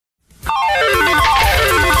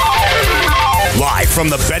from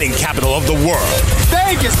the betting capital of the world.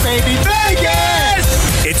 Vegas, baby,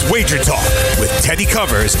 Vegas! It's Wager Talk with Teddy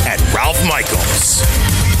Covers and Ralph Michaels.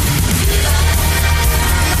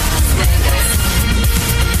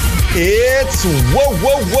 It's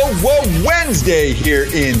Whoa Wednesday here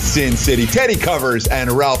in Sin City. Teddy Covers and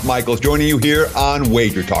Ralph Michaels joining you here on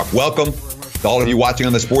Wager Talk. Welcome to all of you watching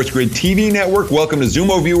on the Sports Grid TV network. Welcome to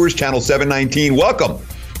Zumo viewers, channel 719. Welcome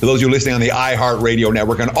to those of you listening on the iHeartRadio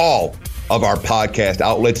network and all of our podcast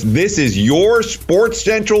outlets. This is your Sports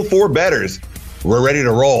Central for bettors. We're ready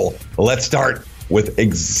to roll. Let's start with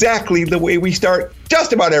exactly the way we start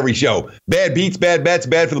just about every show. Bad beats, bad bets,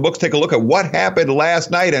 bad for the books. Take a look at what happened last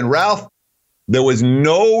night. And Ralph, there was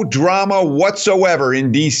no drama whatsoever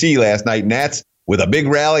in D.C. last night. And that's with a big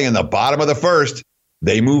rally in the bottom of the first.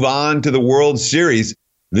 They move on to the World Series.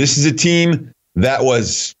 This is a team that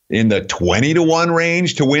was in the 20-1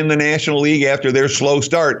 range to win the National League after their slow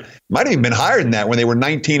start. Might have even been higher than that when they were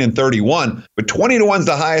 19-31. But 20-1 is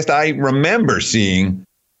the highest I remember seeing.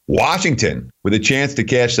 Washington with a chance to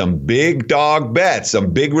cash some big dog bets,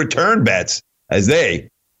 some big return bets as they,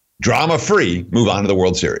 drama-free, move on to the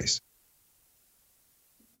World Series.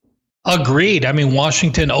 Agreed. I mean,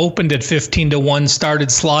 Washington opened at 15-1,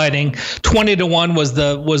 started sliding. 20-1 was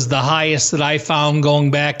the highest that I found going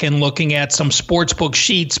back and looking at some sportsbook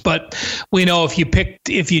sheets. But we know if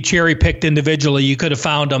you cherry picked individually, you could have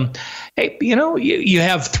found them. Hey, you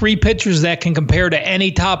have three pitchers that can compare to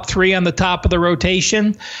any top three on the top of the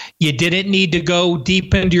rotation. You didn't need to go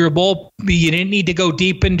deep into your You didn't need to go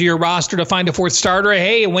deep into your roster to find a fourth starter.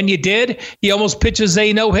 Hey, when you did, you almost pitches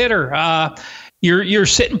a no-hitter. You're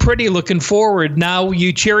sitting pretty looking forward. Now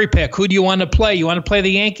you cherry pick. Who do you want to play? You want to play the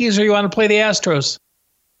Yankees or you want to play the Astros?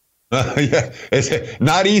 Yeah, it's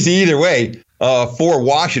not easy either way for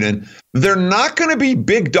Washington. They're not going to be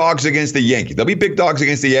big dogs against the Yankees. They'll be big dogs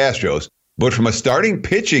against the Astros. But from a starting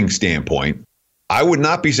pitching standpoint, I would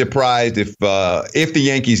not be surprised if the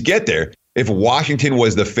Yankees get there, if Washington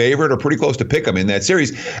was the favorite or pretty close to pick them in that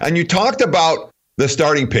series. And you talked about the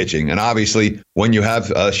starting pitching. And obviously, when you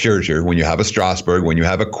have a Scherzer, when you have a Strasburg, when you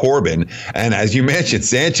have a Corbin, and as you mentioned,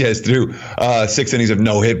 Sanchez threw 6 innings of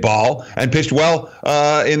no-hit ball and pitched well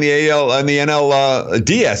in the AL and the NL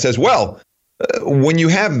DS as well. When you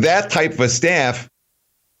have that type of a staff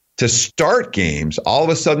to start games, all of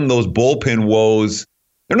a sudden those bullpen woes,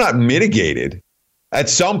 they're not mitigated. At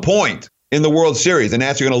some point in the World Series, the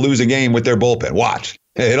Nats are going to lose a game with their bullpen. Watch.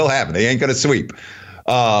 It'll happen. They ain't going to sweep.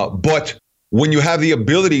 But when you have the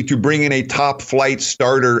ability to bring in a top flight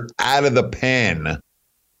starter out of the pen,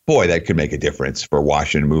 boy, that could make a difference for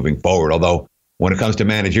Washington moving forward. Although when it comes to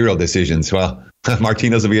managerial decisions, well,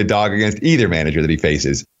 Martinez will be a dog against either manager that he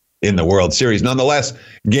faces in the World Series. Nonetheless,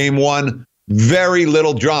 game one, very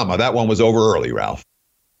little drama. That one was over early, Ralph.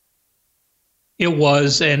 It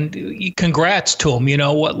was, and congrats to him. You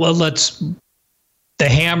know what? The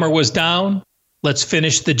hammer was down. Let's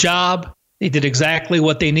finish the job. They did exactly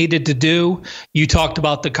what they needed to do. You talked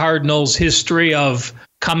about the Cardinals' history of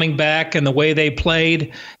coming back and the way they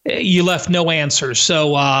played. You left no answers.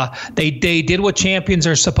 So they did what champions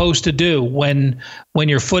are supposed to do. When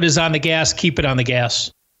your foot is on the gas, keep it on the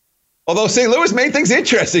gas. Although St. Louis made things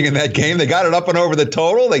interesting in that game. They got it up and over the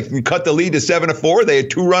total. They cut the lead to 7-4. They had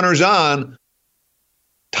 2 runners on,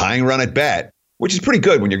 tying run at bat, which is pretty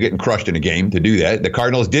good when you're getting crushed in a game to do that. The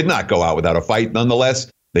Cardinals did not go out without a fight nonetheless.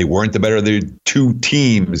 They weren't the better of the two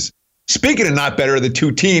teams. Speaking of not better of the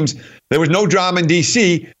two teams, there was no drama in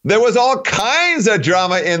D.C. There was all kinds of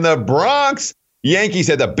drama in the Bronx. Yankees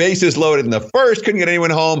had the bases loaded in the first, couldn't get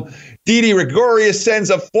anyone home. Didi Gregorius sends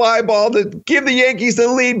a fly ball to give the Yankees the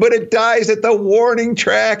lead, but it dies at the warning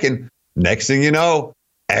track. And next thing you know,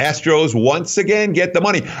 Astros once again get the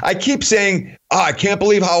money. I keep saying, I can't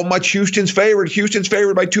believe how much Houston's favored. Houston's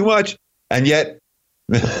favored by too much. And yet,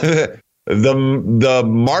 the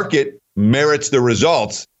market merits the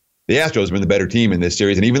results. The Astros have been the better team in this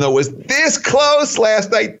series. And even though it was this close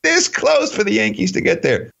last night, this close for the Yankees to get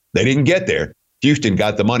there, they didn't get there. Houston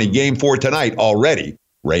got the money. Game 4 tonight already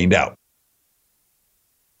rained out.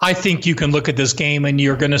 I think you can look at this game and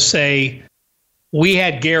you're going to say, we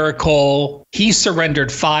had Garrett Cole. He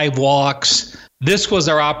surrendered 5 walks. This was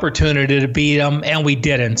our opportunity to beat him, and we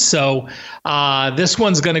didn't. So this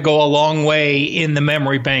one's going to go a long way in the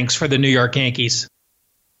memory banks for the New York Yankees.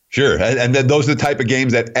 Sure. And then those are the type of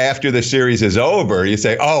games that after the series is over, you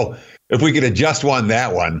say, oh, if we could have just won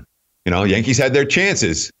that one. Yankees had their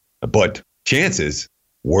chances, but chances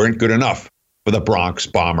weren't good enough for the Bronx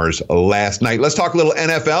Bombers last night. Let's talk a little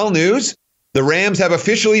NFL news. The Rams have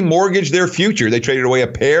officially mortgaged their future. They traded away a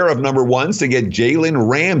pair of number ones to get Jalen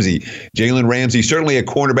Ramsey. Jalen Ramsey, certainly a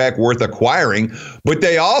cornerback worth acquiring, but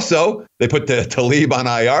they put the Talib on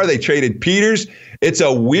IR. They traded Peters. It's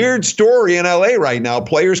a weird story in LA right now.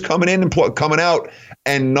 Players coming in and coming out,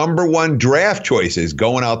 and number one draft choices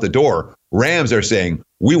going out the door. Rams are saying,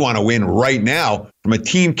 we want to win right now from a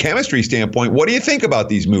team chemistry standpoint. What do you think about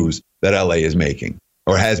these moves that LA is making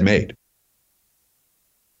or has made?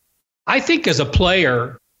 I think as a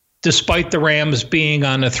player, despite the Rams being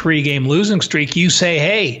on a 3-game losing streak, you say,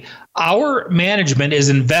 hey, our management is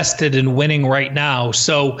invested in winning right now.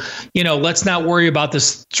 So, let's not worry about the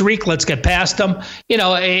streak. Let's get past them.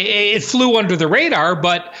 It flew under the radar,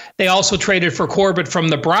 but they also traded for Corbett from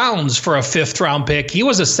the Browns for a 5th-round pick. He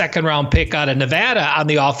was a 2nd-round pick out of Nevada on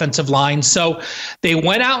the offensive line. So they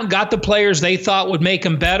went out and got the players they thought would make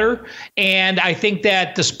them better. And I think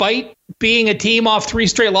that despite being a team off 3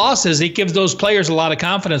 straight losses, it gives those players a lot of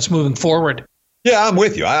confidence moving forward. Yeah, I'm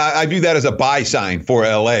with you. I view that as a buy sign for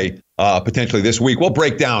LA potentially this week. We'll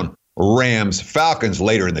break down Rams Falcons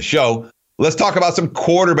later in the show. Let's talk about some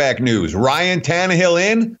quarterback news. Ryan Tannehill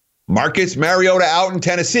in, Marcus Mariota out in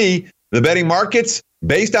Tennessee. The betting markets,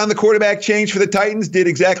 based on the quarterback change for the Titans, did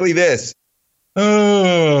exactly this.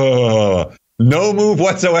 No move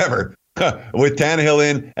whatsoever with Tannehill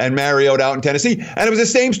in and Mariota out in Tennessee. And it was the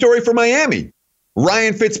same story for Miami.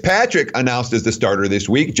 Ryan Fitzpatrick announced as the starter this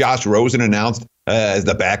week. Josh Rosen announced as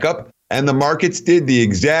the backup. And the markets did the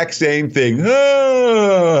exact same thing.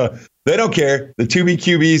 They don't care. The 2B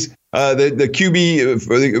QBs, the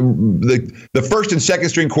QB, the first and second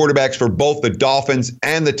string quarterbacks for both the Dolphins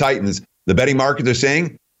and the Titans, the betting markets are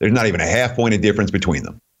saying there's not even a half point of difference between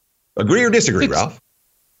them. Agree or disagree, Ralph?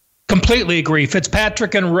 Completely agree.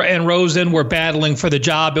 Fitzpatrick and Rosen were battling for the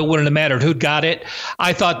job. It wouldn't have mattered who got it.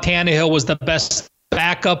 I thought Tannehill was the best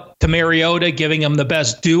backup to Mariota, giving him the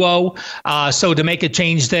best duo. So to make a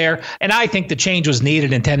change there, and I think the change was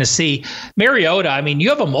needed in Tennessee. Mariota, you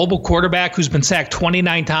have a mobile quarterback who's been sacked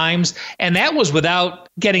 29 times, and that was without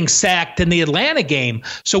getting sacked in the Atlanta game.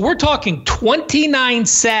 So we're talking 29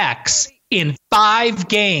 sacks in 5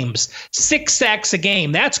 games, 6 sacks a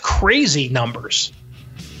game. That's crazy numbers.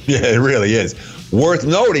 Yeah, it really is. Worth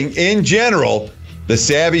noting, in general, the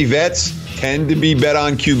savvy vets tend to be bet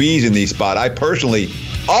on QBs in these spots. I personally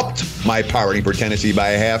upped my power rating for Tennessee by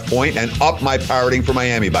a half point and upped my power rating for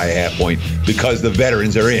Miami by a half point because the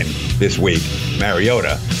veterans are in this week.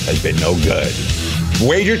 Mariota has been no good.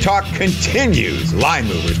 Wager Talk continues. Line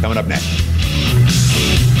Movers coming up next.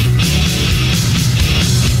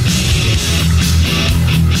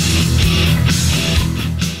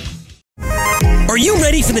 Are you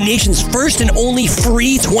ready for the nation's first and only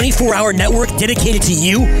free 24-hour network dedicated to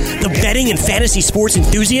you, the betting and fantasy sports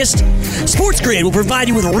enthusiast? SportsGrid will provide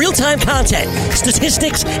you with real-time content,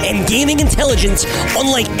 statistics, and gaming intelligence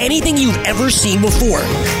unlike anything you've ever seen before.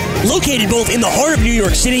 Located both in the heart of New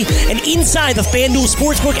York City and inside the FanDuel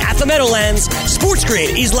Sportsbook at the Meadowlands,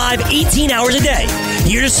 SportsGrid is live 18 hours a day,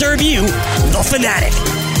 here to serve you, the fanatic.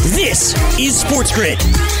 This is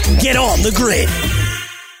SportsGrid. Get on the grid.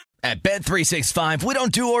 At Bet365, we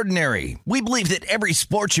don't do ordinary. We believe that every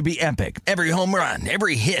sport should be epic. Every home run,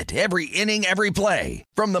 every hit, every inning, every play.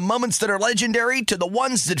 From the moments that are legendary to the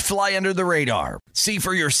ones that fly under the radar. See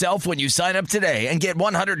for yourself when you sign up today and get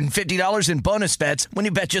 $150 in bonus bets when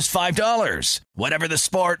you bet just $5. Whatever the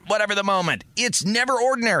sport, whatever the moment, it's never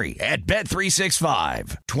ordinary at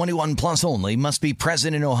Bet365. 21 plus only. Must be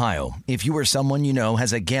present in Ohio. If you or someone you know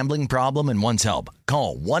has a gambling problem and wants help,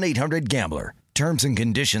 call 1-800-GAMBLER. Terms and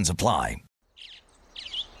conditions apply.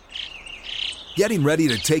 Getting ready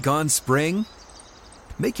to take on spring?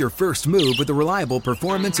 Make your first move with the reliable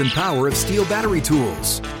performance and power of Steel battery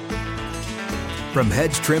tools. From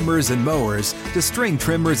hedge trimmers and mowers to string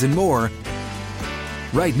trimmers and more,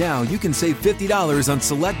 right now you can save $50 on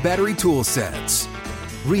select battery tool sets.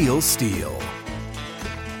 Real Steel.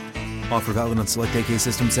 Offer valid on select AK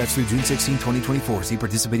system sets through June 16, 2024. See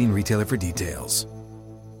participating retailer for details.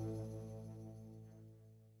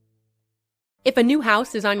 If a new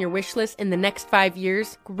house is on your wish list in the next 5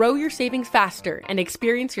 years, grow your savings faster and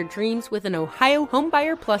experience your dreams with an Ohio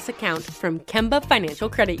Homebuyer Plus account from Kemba Financial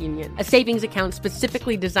Credit Union. A savings account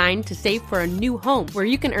specifically designed to save for a new home where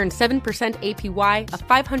you can earn 7% APY,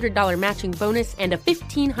 a $500 matching bonus, and a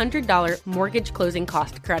 $1,500 mortgage closing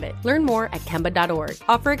cost credit. Learn more at Kemba.org.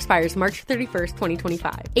 Offer expires March 31st,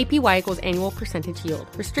 2025. APY equals annual percentage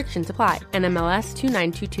yield. Restrictions apply. NMLS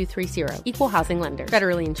 292230. Equal housing lender.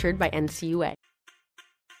 Federally insured by NCUA.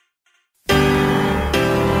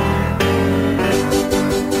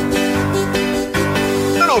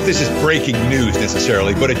 know if this is breaking news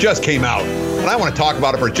necessarily, but it just came out. And I want to talk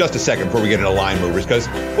about it for just a second before we get into line movers, because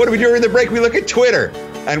what do we do during the break? We look at Twitter.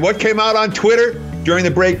 And what came out on Twitter during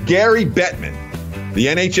the break? Gary Bettman, the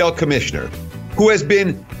NHL commissioner, who has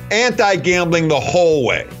been anti-gambling the whole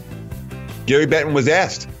way. Gary Bettman was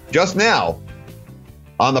asked just now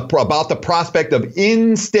about the prospect of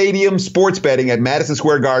in-stadium sports betting at Madison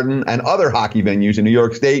Square Garden and other hockey venues in New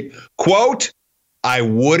York State. Quote, "I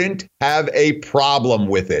wouldn't have a problem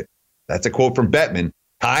with it." That's a quote from Bettman.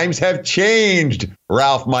 Times have changed,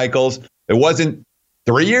 Ralph Michaels. It wasn't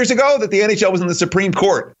 3 years ago that the NHL was in the Supreme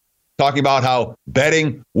Court talking about how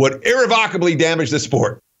betting would irrevocably damage the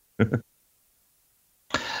sport.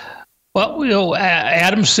 Well,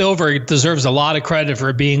 Adam Silver deserves a lot of credit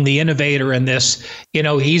for being the innovator in this.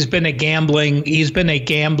 He's been a gambling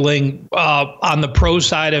on the pro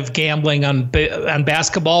side of gambling on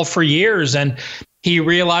basketball for years, and he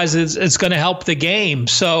realizes it's going to help the game.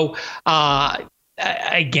 So,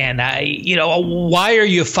 again, why are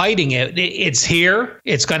you fighting it? It's here.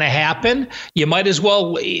 It's going to happen. You might as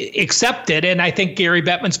well accept it. And I think Gary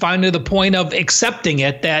Bettman's finally to the point of accepting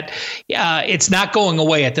it, that it's not going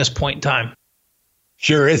away at this point in time.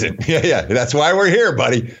 Sure isn't. Yeah. That's why we're here,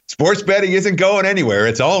 buddy. Sports betting isn't going anywhere.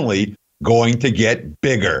 It's only going to get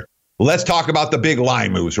bigger. Let's talk about the big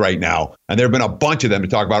line moves right now. And there have been a bunch of them to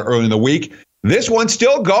talk about early in the week. This one's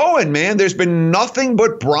still going, man. There's been nothing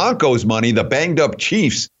but Broncos money. The banged up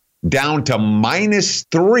Chiefs down to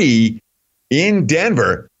 -3 in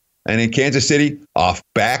Denver. And in Kansas City, off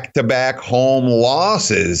back-to-back home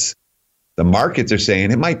losses. The markets are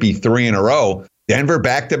saying it might be 3 in a row. Denver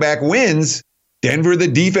back-to-back wins. Denver, the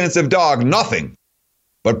defensive dog, nothing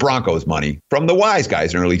but Broncos money from the wise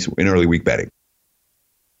guys in early week betting.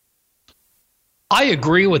 I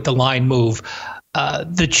agree with the line move.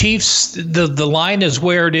 The Chiefs, the line is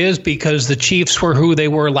where it is because the Chiefs were who they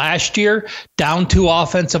were last year, down 2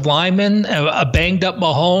 offensive linemen, a banged up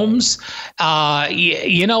Mahomes.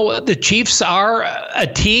 The Chiefs are a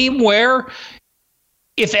team where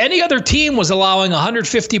if any other team was allowing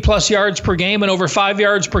 150 plus yards per game and over 5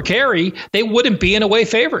 yards per carry, they wouldn't be an away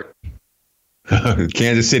favorite.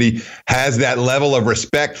 Kansas City has that level of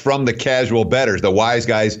respect from the casual bettors. The wise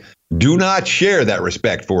guys do not share that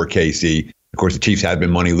respect for KC. Of course, the Chiefs have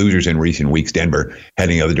been money losers in recent weeks. Denver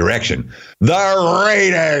heading the other direction. The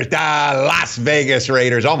Raiders, the Las Vegas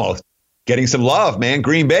Raiders, almost getting some love, man.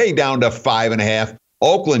 Green Bay down to 5.5.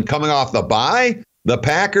 Oakland coming off the bye. The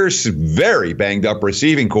Packers, very banged up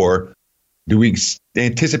receiving core. Do we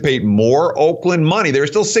anticipate more Oakland money? There are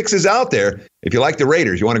still 6s out there. If you like the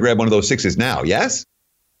Raiders, you want to grab one of those 6s now, yes?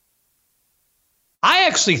 I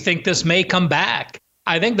actually think this may come back.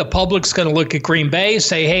 I think the public's going to look at Green Bay,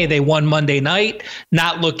 say, hey, they won Monday night,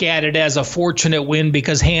 not look at it as a fortunate win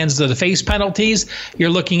because hands to the face penalties. You're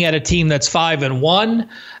looking at a team that's 5-1.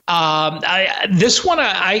 This one,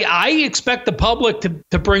 I expect the public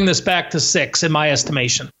to bring this back to 6 in my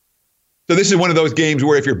estimation. So this is one of those games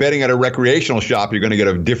where if you're betting at a recreational shop, you're going to get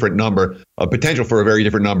a different number, a potential for a very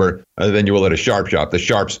different number than you will at a sharp shop. The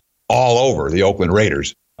sharps all over the Oakland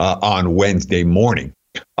Raiders on Wednesday morning.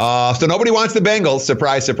 So nobody wants the Bengals.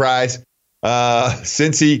 Surprise, surprise.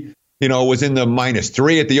 Since he, was in the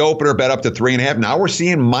 -3 at the opener, bet up to 3.5. Now we're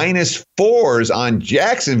seeing -4s on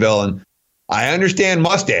Jacksonville. And I understand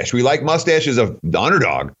Mustache. We like Mustache as the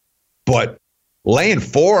underdog, but laying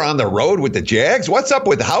 4 on the road with the Jags? What's up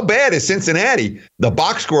with how bad is Cincinnati? The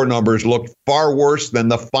box score numbers look far worse than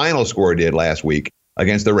the final score did last week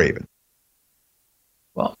against the Ravens.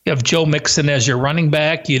 Well, you have Joe Mixon as your running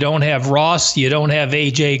back. You don't have Ross. You don't have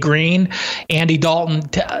A.J. Green. Andy Dalton.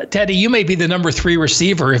 Teddy, you may be the number 3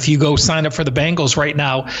 receiver if you go sign up for the Bengals right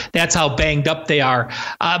now. That's how banged up they are.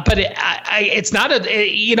 But it's not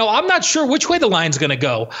I'm not sure which way the line's going to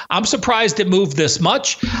go. I'm surprised it moved this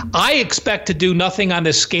much. I expect to do nothing on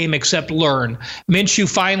this game except learn. Minshew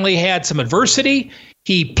finally had some adversity.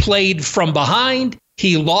 He played from behind.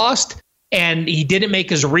 He lost. And he didn't make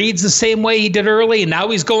his reads the same way he did early, and now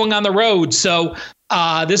he's going on the road. So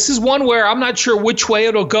this is one where I'm not sure which way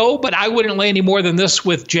it'll go, but I wouldn't lay any more than this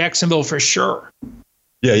with Jacksonville for sure.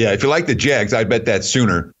 Yeah. If you like the Jags, I'd bet that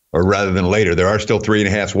sooner or rather than later. There are still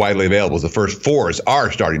 3.5s widely available. The first 4s are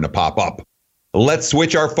starting to pop up. Let's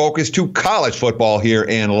switch our focus to college football here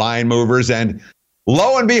in Line Movers. And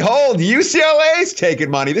lo and behold, UCLA's taking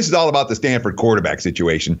money. This is all about the Stanford quarterback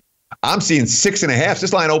situation. I'm seeing 6.5.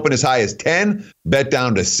 This line opened as high as 10, bet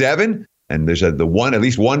down to 7. And there's at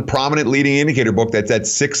least one prominent leading indicator book that's at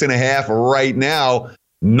 6.5 right now.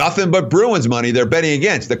 nothing but Bruins money they're betting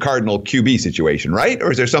against the Cardinal QB situation, right?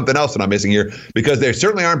 Or is there something else that I'm missing here? Because they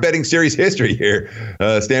certainly aren't betting series history here.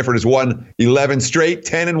 Stanford has won 11 straight,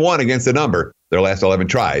 10-1 against the number, their last 11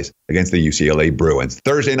 tries against the UCLA Bruins.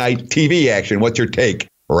 Thursday night TV action. What's your take,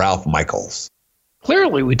 Ralph Michaels?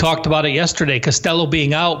 Clearly, we talked about it yesterday. Costello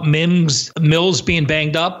being out, Mills being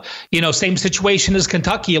banged up. Same situation as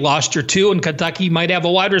Kentucky. You lost your two, and Kentucky might have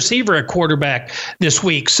a wide receiver at quarterback this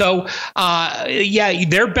week. So,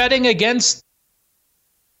 they're betting against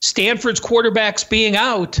Stanford's quarterbacks being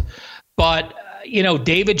out. But,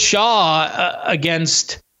 David Shaw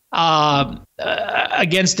against a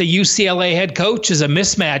UCLA head coach is a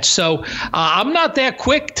mismatch. So I'm not that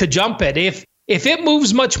quick to jump it. If it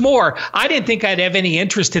moves much more, I didn't think I'd have any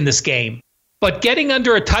interest in this game. But getting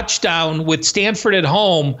under a touchdown with Stanford at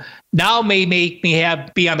home now may make me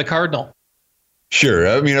be on the Cardinal. Sure.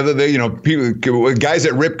 I mean, people, guys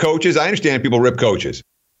that rip coaches, I understand people rip coaches.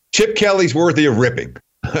 Chip Kelly's worthy of ripping,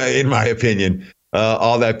 in my opinion.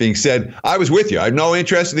 All that being said, I was with you. I have no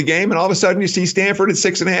interest in the game, and all of a sudden you see Stanford at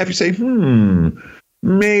 6.5. You say,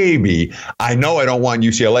 maybe. I know I don't want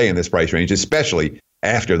UCLA in this price range, especially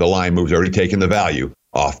after the line move's already taken the value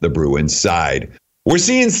off the Bruins side. We're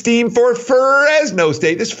seeing steam for Fresno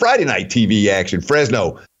State. This Friday night TV action.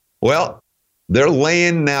 Fresno, well, they're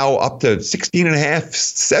laying now up to 16.5,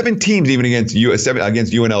 7 teams even against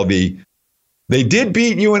UNLV. They did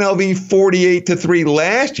beat UNLV 48-3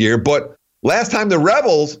 last year, but last time the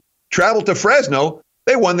Rebels traveled to Fresno,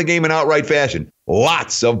 they won the game in outright fashion.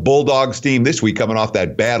 Lots of Bulldog steam this week coming off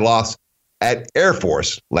that bad loss at Air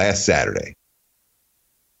Force last Saturday.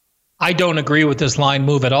 I don't agree with this line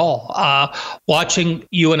move at all. Watching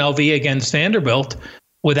UNLV against Vanderbilt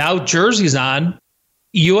without jerseys on,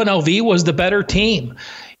 UNLV was the better team.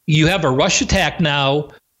 You have a rush attack now.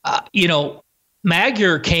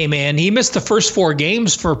 Magyar came in. He missed the first 4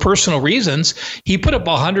 games for personal reasons. He put up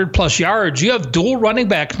 100-plus yards. You have dual running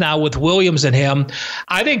backs now with Williams and him.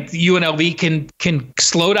 I think UNLV can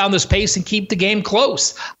slow down this pace and keep the game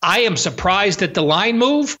close. I am surprised at the line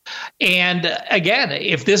move. And again,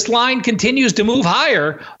 if this line continues to move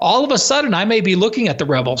higher, all of a sudden I may be looking at the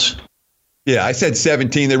Rebels. Yeah, I said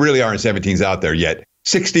 17. There really aren't 17s out there yet.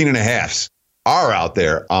 16.5s are out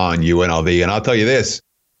there on UNLV. And I'll tell you this,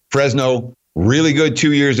 Fresno, really good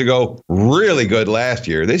 2 years ago, really good last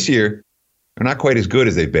year. This year, they're not quite as good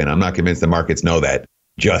as they've been. I'm not convinced the markets know that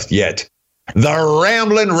just yet. The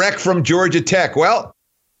Ramblin' Wreck from Georgia Tech. Well,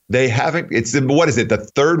 they haven't. It's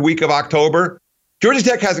the third week of October? Georgia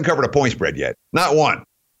Tech hasn't covered a point spread yet. Not one.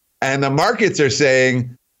 And the markets are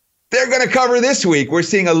saying they're going to cover this week. We're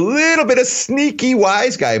seeing a little bit of sneaky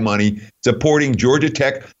wise guy money supporting Georgia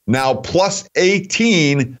Tech, now plus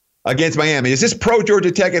 18 against Miami. Is this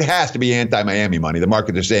pro-Georgia Tech? It has to be anti-Miami money. The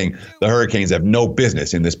markets are saying the Hurricanes have no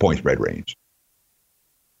business in this point spread range.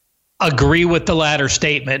 Agree with the latter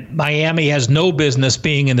statement. Miami has no business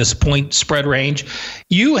being in this point spread range.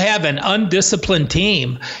 You have an undisciplined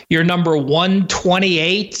team. You're number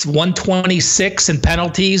 128, 126 in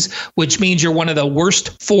penalties, which means you're one of the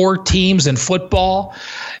worst 4 teams in football.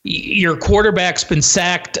 Your quarterback's been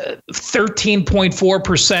sacked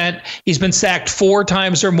 13.4%. He's been sacked 4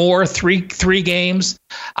 times or more, three games.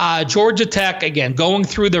 Georgia Tech, again, going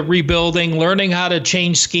through the rebuilding, learning how to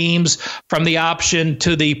change schemes from the option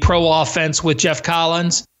to the pro offense with Jeff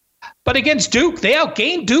Collins. But against Duke, they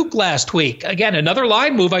outgained Duke last week. Again, another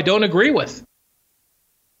line move I don't agree with.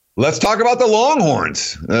 Let's talk about the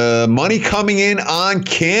Longhorns. Money coming in on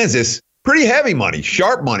Kansas. Pretty heavy money,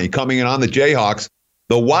 sharp money coming in on the Jayhawks.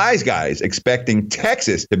 The wise guys expecting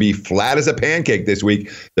Texas to be flat as a pancake this week.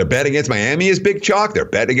 They're betting against Miami as big chalk. They're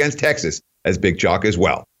betting against Texas as big chalk as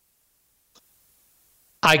well.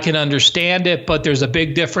 I can understand it, but there's a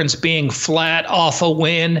big difference being flat off a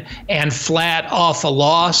win and flat off a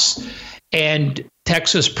loss. And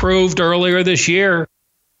Texas proved earlier this year,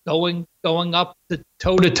 going up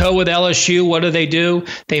toe-to-toe with LSU, what do?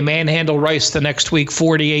 They manhandle Rice the next week,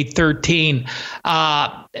 48-13.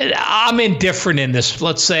 I'm indifferent in this,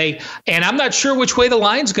 let's say, and I'm not sure which way the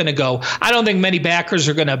line's going to go. I don't think many backers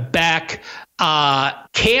are going to back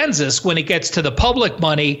Kansas when it gets to the public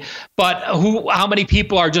money, but how many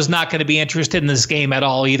people are just not going to be interested in this game at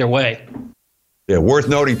all either way? Yeah, worth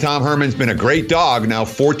noting, Tom Herman's been a great dog. Now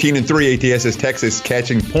 14-3 ATS as Texas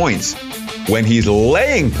catching points. When he's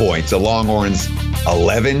laying points, the Longhorns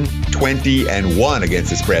 11-20-1 against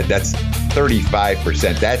the spread. That's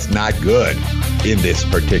 35%. That's not good in this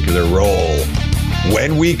particular role.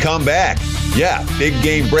 When we come back, big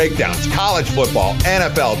game breakdowns, college football,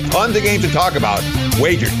 NFL, tons of games to talk about.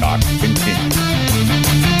 Wager Talk continues.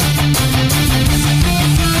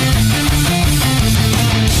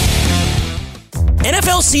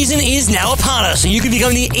 NFL season is now upon us, and you can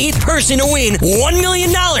become the 8th person to win $1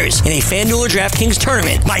 million in a FanDuel or DraftKings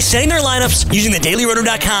tournament by setting their lineups using the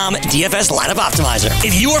DailyRoto.com DFS lineup optimizer.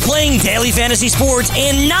 If you are playing daily fantasy sports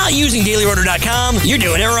and not using DailyRoto.com, you're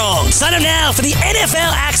doing it wrong. Sign up now for the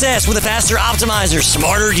NFL access with a faster optimizer,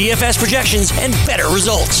 smarter DFS projections, and better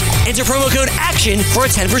results. Enter promo code ACTION for a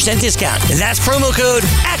 10% discount. That's promo code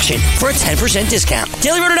ACTION for a 10% discount.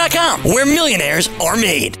 DailyRoto.com, where millionaires are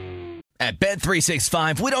made. At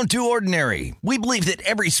Bet365, we don't do ordinary. We believe that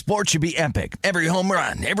every sport should be epic. Every home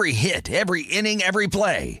run, every hit, every inning, every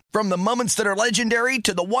play. From the moments that are legendary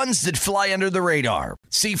to the ones that fly under the radar.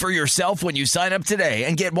 See for yourself when you sign up today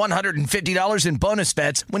and get $150 in bonus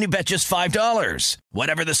bets when you bet just $5.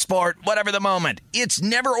 Whatever the sport, whatever the moment, it's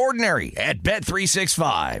never ordinary at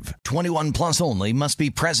Bet365. 21 plus only. Must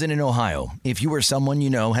be present in Ohio. If you or someone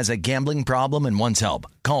you know has a gambling problem and wants help,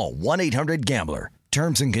 call 1-800-GAMBLER.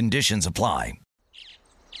 Terms and conditions apply.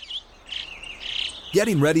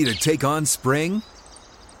 Getting ready to take on spring?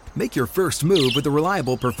 Make your first move with the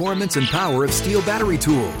reliable performance and power of Steel battery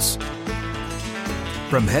tools.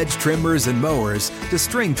 From hedge trimmers and mowers to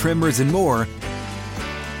string trimmers and more,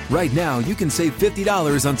 right now you can save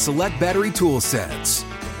 $50 on select battery tool sets.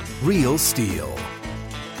 Real Steel.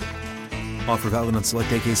 Offer valid on select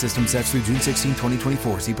AK system sets through June 16,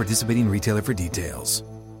 2024. See participating retailer for details.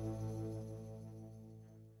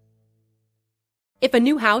 If a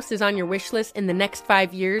new house is on your wish list in the next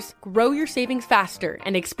 5 years, grow your savings faster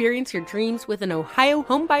and experience your dreams with an Ohio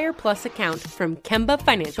Homebuyer Plus account from Kemba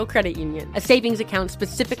Financial Credit Union. A savings account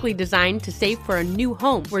specifically designed to save for a new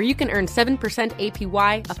home where you can earn 7%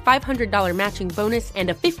 APY, a $500 matching bonus,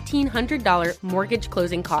 and a $1,500 mortgage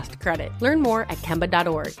closing cost credit. Learn more at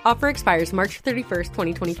Kemba.org. Offer expires March 31st,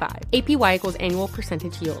 2025. APY equals annual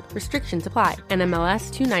percentage yield. Restrictions apply.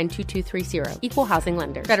 NMLS 292230. Equal housing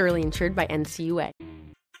lender. Federally insured by NCUA.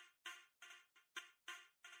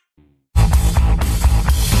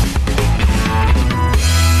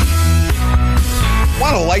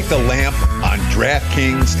 Want to light the lamp on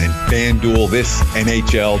DraftKings and FanDuel this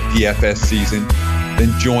NHL DFS season?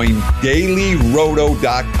 Then join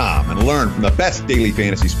DailyRoto.com and learn from the best daily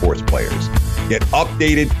fantasy sports players. Get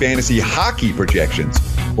updated fantasy hockey projections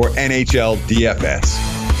for NHL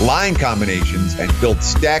DFS, line combinations, and build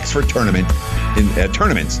stacks for tournaments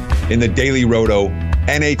in the Daily Roto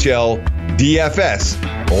NHL DFS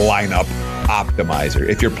lineup optimizer.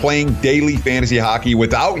 If you're playing daily fantasy hockey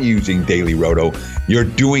without using Daily Roto, you're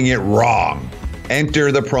doing it wrong.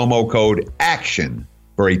 Enter the promo code ACTION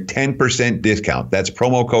for a 10% discount. That's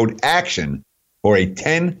promo code ACTION for a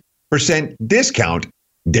 10% discount.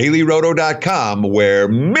 DailyRoto.com, where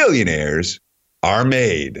millionaires are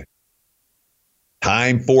made.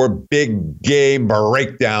 Time for big game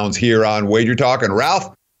breakdowns here on Wager Talk. And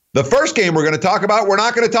Ralph, the first game we're going to talk about, we're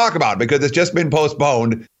not going to talk about because it's just been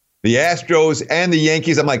postponed. The Astros and the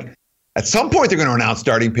Yankees. I'm like, at some point they're going to announce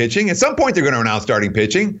starting pitching. At some point they're going to announce starting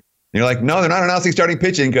pitching. And you're like, no, they're not announcing starting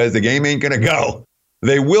pitching because the game ain't going to go.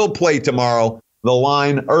 They will play tomorrow.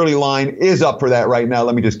 The early line is up for that right now.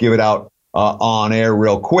 Let me just give it out on air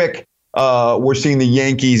real quick. We're seeing the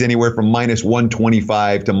Yankees anywhere from minus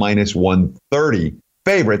 125 to minus 130.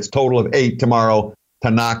 Favorites, total of 8 tomorrow,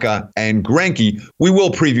 Tanaka and Greinke. We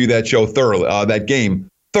will preview that game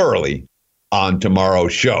thoroughly on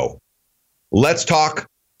tomorrow's show. Let's talk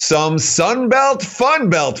some Sunbelt,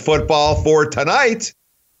 Funbelt football for tonight.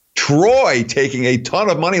 Troy taking a ton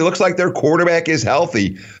of money. Looks like their quarterback is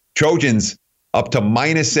healthy. Trojans up to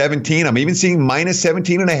minus 17. I'm even seeing minus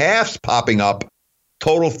 17.5 popping up.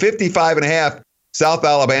 Total 55.5. South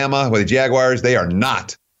Alabama with the Jaguars. They are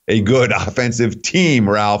not a good offensive team,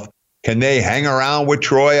 Ralph. Can they hang around with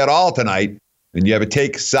Troy at all tonight? And you have a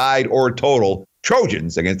take, side, or total.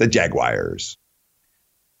 Trojans against the Jaguars.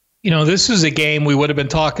 You know, this is a game we would have been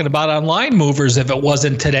talking about on Line Movers if it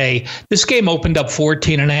wasn't today. This game opened up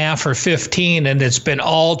 14.5 or 15, and it's been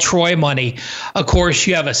all Troy money. Of course,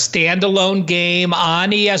 you have a standalone game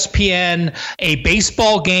on ESPN, a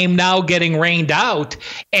baseball game now getting rained out,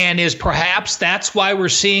 and perhaps that's why we're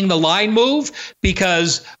seeing the line move,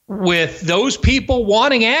 because with those people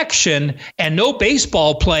wanting action and no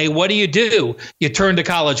baseball play, what do? You turn to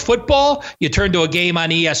college football, you turn to a game on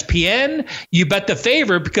ESPN, you bet the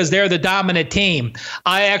favorite because they're the dominant team.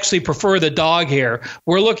 I actually prefer the dog here.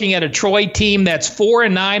 We're looking at a Troy team that's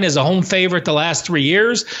 4-9 as a home favorite the last 3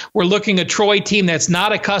 years. We're looking at a Troy team that's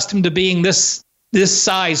not accustomed to being this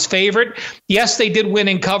size favorite. Yes, they did win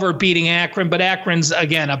and cover beating Akron, but Akron's,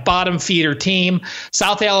 again, a bottom feeder team.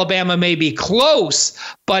 South Alabama may be close,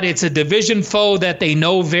 but it's a division foe that they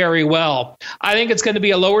know very well. I think it's going to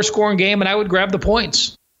be a lower scoring game, and I would grab the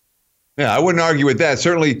points. Yeah, I wouldn't argue with that.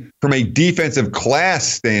 Certainly from a defensive class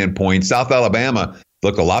standpoint, South Alabama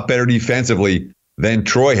looked a lot better defensively than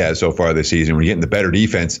Troy has so far this season. We're getting the better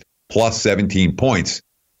defense, plus 17 points.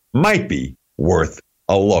 Might be worth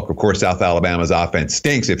a look. Of course, South Alabama's offense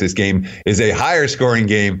stinks. If this game is a higher scoring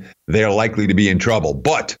game, they're likely to be in trouble.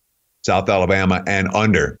 But South Alabama and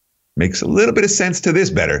under makes a little bit of sense to this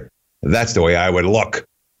better. That's the way I would look.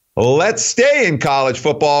 Let's stay in college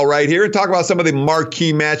football right here and talk about some of the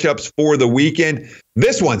marquee matchups for the weekend.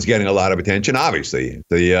 This one's getting a lot of attention, obviously.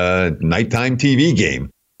 The nighttime TV game.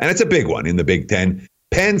 And it's a big one in the Big Ten.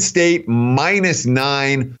 Penn State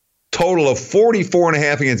 -9, total of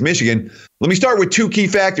 44.5 against Michigan. Let me start with two key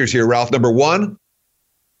factors here, Ralph. Number one,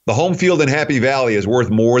 the home field in Happy Valley is worth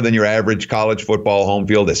more than your average college football home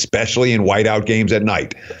field, especially in whiteout games at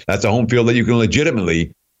night. That's a home field that you can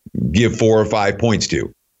legitimately give 4 or 5 points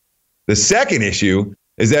to. The second issue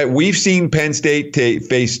is that we've seen Penn State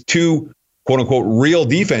face two, quote-unquote, real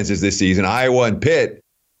defenses this season, Iowa and Pitt.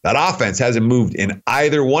 That offense hasn't moved in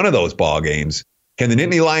either one of those ball games. Can the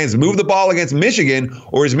Nittany Lions move the ball against Michigan,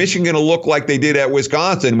 or is Michigan going to look like they did at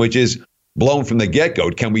Wisconsin, which is blown from the get-go?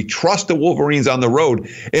 Can we trust the Wolverines on the road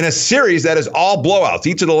in a series that is all blowouts?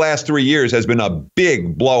 Each of the last 3 years has been a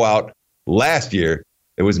big blowout. Last year,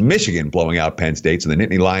 it was Michigan blowing out Penn State, so the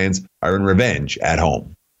Nittany Lions are in revenge at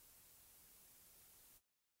home.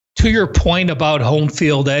 To your point about home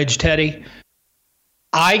field edge, Teddy,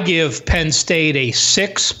 I give Penn State a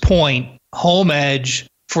 6-point home edge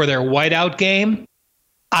for their whiteout game.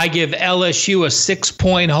 I give LSU a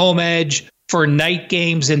 6-point home edge for night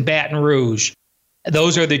games in Baton Rouge.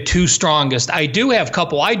 Those are the two strongest. I do have a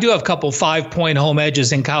couple 5-point home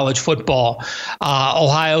edges in college football,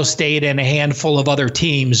 Ohio State and a handful of other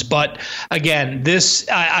teams. But again,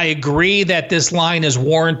 I agree that this line is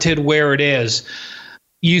warranted where it is.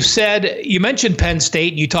 You mentioned Penn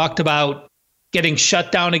State, and you talked about getting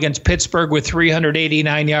shut down against Pittsburgh with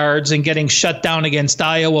 389 yards and getting shut down against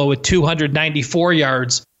Iowa with 294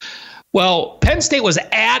 yards. Well, Penn State was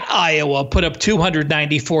at Iowa, put up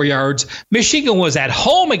 294 yards. Michigan was at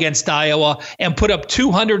home against Iowa and put up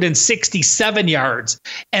 267 yards,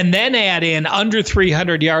 and then add in under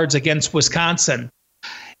 300 yards against Wisconsin.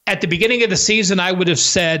 At the beginning of the season, I would have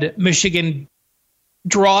said Michigan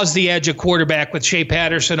draws the edge at quarterback with Shea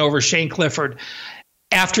Patterson over Shane Clifford.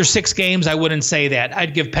 After 6 games, I wouldn't say that.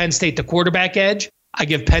 I'd give Penn State the quarterback edge. I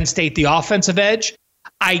give Penn State the offensive edge.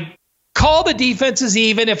 I call the defenses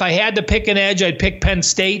even. If I had to pick an edge, I'd pick Penn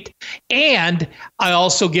State. And I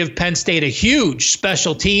also give Penn State a huge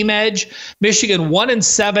special team edge. Michigan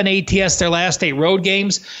 1-7 ATS their last 8 road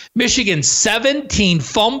games. Michigan 17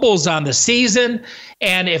 fumbles on the season.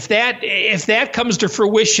 And if that comes to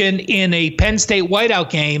fruition in a Penn State whiteout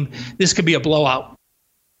game, this could be a blowout.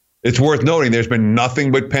 It's worth noting there's been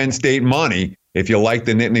nothing but Penn State money. If you like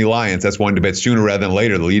the Nittany Lions, that's one to bet sooner rather than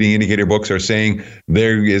later. The leading indicator books are saying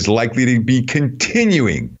there is likely to be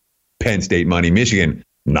continuing Penn State money. Michigan,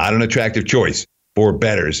 not an attractive choice for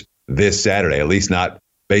bettors this Saturday, at least not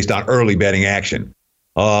based on early betting action.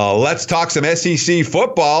 Let's talk some SEC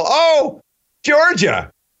football. Oh,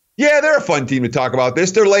 Georgia. Yeah, they're a fun team to talk about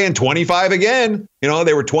this. They're laying 25 again. You know,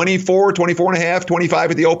 they were 24 and a half,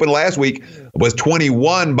 25 at the open last week. It was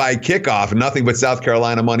 21 by kickoff. Nothing but South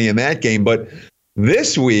Carolina money in that game. But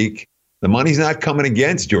this week, the money's not coming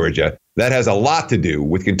against Georgia. That has a lot to do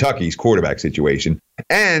with Kentucky's quarterback situation.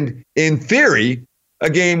 And in theory,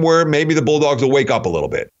 a game where maybe the Bulldogs will wake up a little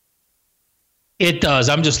bit. It does.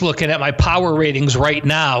 I'm just looking at my power ratings right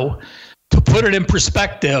now. To put it in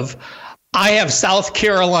perspective, I have South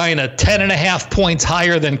Carolina 10.5 points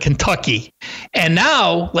higher than Kentucky. And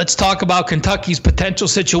now let's talk about Kentucky's potential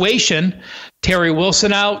situation. Terry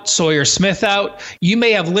Wilson out, Sawyer Smith out. You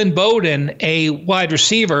may have Lynn Bowden, a wide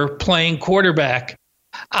receiver, playing quarterback.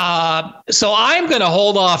 So I'm going to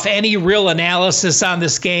hold off any real analysis on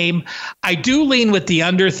this game. I do lean with the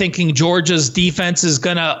under, thinking Georgia's defense is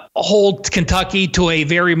going to hold Kentucky to a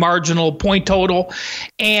very marginal point total.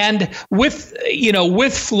 And with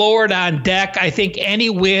Florida on deck, I think any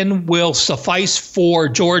win will suffice for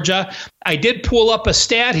Georgia. I did pull up a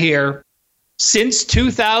stat here. Since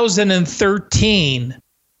 2013,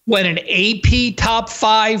 when an AP top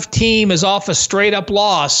 5 team is off a straight up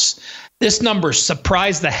loss, this number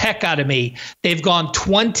surprised the heck out of me. They've gone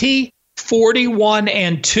 20, 41,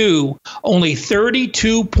 and 2, only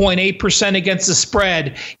 32.8% against the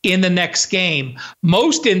spread in the next game.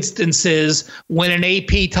 Most instances, when an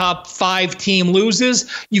AP top 5 team loses,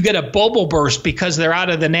 you get a bubble burst because they're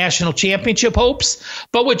out of the national championship hopes.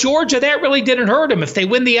 But with Georgia, that really didn't hurt them. If they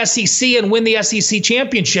win the SEC and win the SEC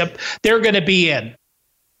championship, they're going to be in.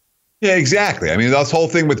 Yeah, exactly. I mean, this whole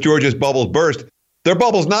thing with Georgia's bubbles burst, their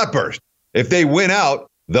bubble's not burst. If they win out,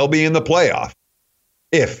 they'll be in the playoff.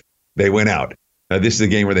 If they win out. Now, this is a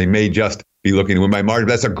game where they may just be looking to win by margin.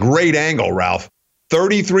 That's a great angle, Ralph.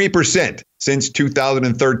 33% since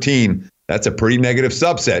 2013. That's a pretty negative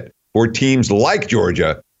subset for teams like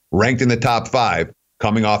Georgia, ranked in the top 5,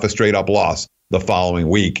 coming off a straight-up loss the following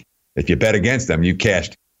week. If you bet against them, you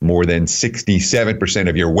cashed more than 67%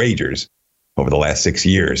 of your wagers over the last 6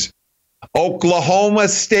 years. Oklahoma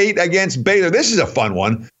State against Baylor. This is a fun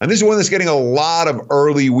one, and this is one that's getting a lot of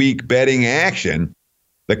early week betting action.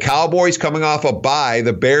 The Cowboys coming off a bye,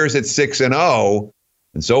 the Bears at 6-0,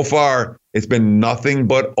 and so far it's been nothing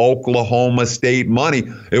but Oklahoma State money.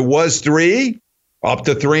 It was 3, up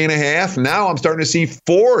to 3.5. Now I'm starting to see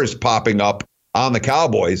 4s popping up on the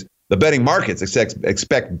Cowboys. The betting markets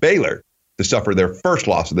expect Baylor to suffer their first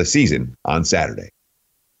loss of the season on Saturday.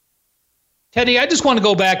 Teddy, I just want to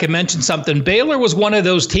go back and mention something. Baylor was one of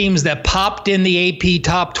those teams that popped in the AP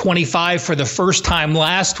top 25 for the first time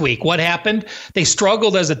last week. What happened? They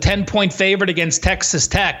struggled as a 10-point favorite against Texas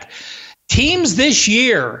Tech. Teams this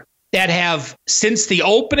year that have, since the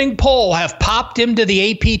opening poll, have popped into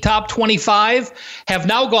the AP top 25 have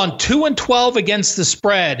now gone 2-12 against the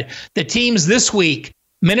spread. The teams this week,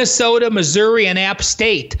 Minnesota, Missouri, and App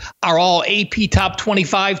State, are all AP top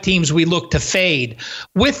 25 teams we look to fade.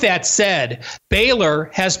 With that said,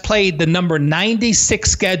 Baylor has played the number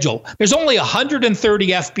 96 schedule. There's only 130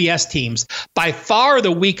 FBS teams, by far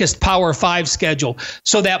the weakest Power 5 schedule.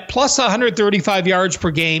 So that plus 135 yards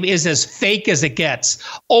per game is as fake as it gets.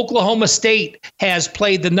 Oklahoma State has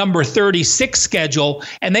played the number 36 schedule,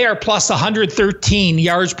 and they are plus 113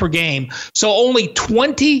 yards per game. So only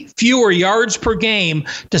 20 fewer yards per game,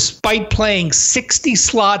 despite playing 60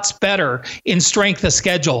 slots better in strength of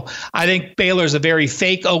schedule. I think Baylor's a very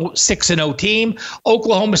fake 6-0 team.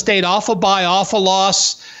 Oklahoma State off a bye, off a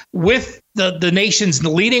loss with the nation's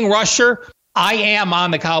leading rusher. I am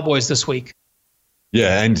on the Cowboys this week.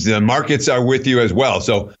 Yeah, and the markets are with you as well.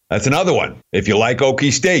 So that's another one. If you like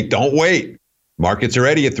Okie State, don't wait. Markets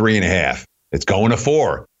already at 3.5. It's going to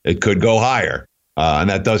 4. It could go higher. And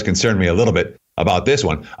that does concern me a little bit about this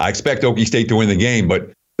one. I expect Okie State to win the game, but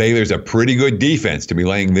Baylor's a pretty good defense to be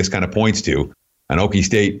laying this kind of points to. And Okie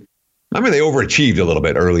State, I mean, they overachieved a little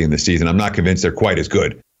bit early in the season. I'm not convinced they're quite as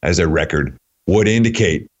good as their record would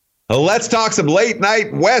indicate. Let's talk some late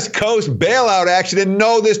night West Coast bailout action. And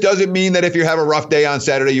no, this doesn't mean that if you have a rough day on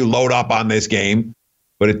Saturday, you load up on this game.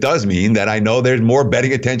 But it does mean that I know there's more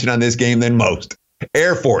betting attention on this game than most.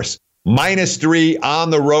 Air Force, -3 on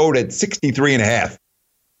the road at 63.5.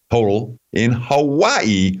 Total in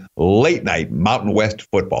Hawaii, late night Mountain West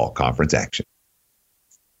Football Conference action.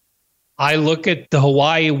 I look at the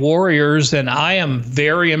Hawaii Warriors and I am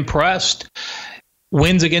very impressed.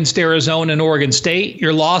 Wins against Arizona and Oregon State.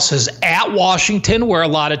 Your losses at Washington, where a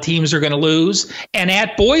lot of teams are going to lose, and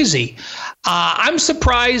at Boise. I'm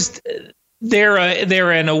surprised they're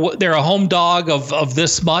a home dog of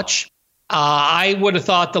this much. I would have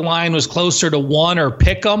thought the line was closer to 1 or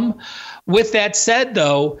pick 'em. With that said,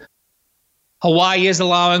 though, Hawaii is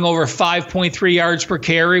allowing over 5.3 yards per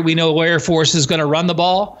carry. We know Air Force is going to run the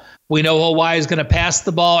ball. We know Hawaii is going to pass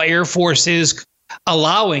the ball. Air Force is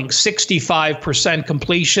allowing 65%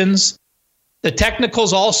 completions. The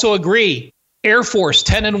technicals also agree. Air Force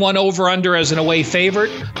 10-1 over-under as an away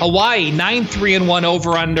favorite. Hawaii 9-3-1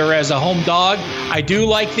 over-under as a home dog. I do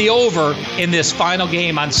like the over in this final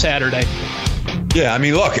game on Saturday. Yeah, I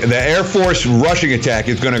mean, look, the Air Force rushing attack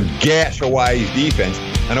is going to gash Hawaii's defense,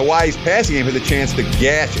 and Hawaii's passing game has a chance to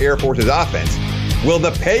gash Air Force's offense. Will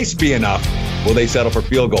the pace be enough? Will they settle for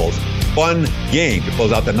field goals? Fun game to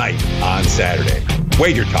close out the night on Saturday.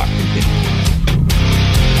 Wager Talk continues.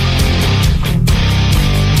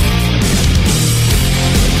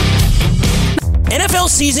 NFL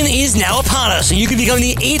season is now upon us, and you can become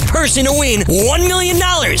the 8th person to win $1 million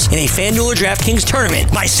in a FanDuel or DraftKings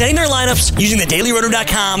tournament by setting their lineups using the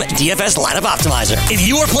DailyRoto.com DFS lineup optimizer. If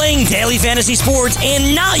you are playing daily fantasy sports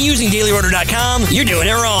and not using DailyRoto.com, you're doing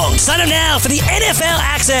it wrong. Sign up now for the NFL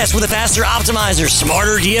access with a faster optimizer,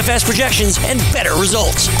 smarter DFS projections, and better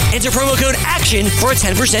results. Enter promo code ACTION for a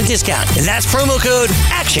 10% discount. That's promo code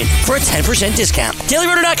ACTION for a 10% discount.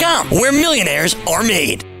 DailyRoto.com, where millionaires are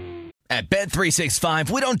made. At Bet365,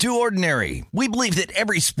 we don't do ordinary. We believe that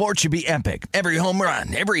every sport should be epic. Every home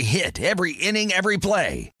run, every hit, every inning, every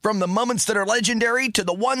play. From the moments that are legendary to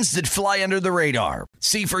the ones that fly under the radar.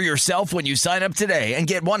 See for yourself when you sign up today and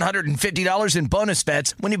get $150 in bonus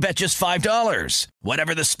bets when you bet just $5.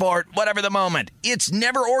 Whatever the sport, whatever the moment, it's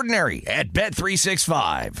never ordinary at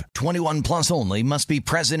Bet365. 21 plus only. Must be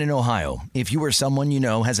present in Ohio. If you or someone you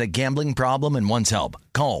know has a gambling problem and wants help,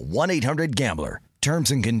 call 1-800-GAMBLER.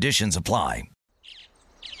 Terms and conditions apply.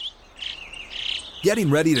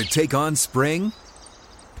 Getting ready to take on spring?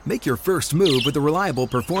 Make your first move with the reliable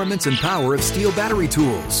performance and power of Steel battery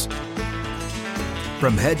tools.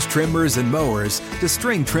 From hedge trimmers and mowers to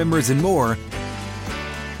string trimmers and more,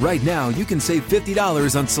 right now you can save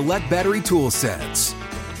 $50 on select battery tool sets.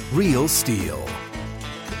 Real Steel.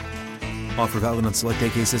 Offer valid on select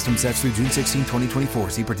AK system sets through June 16,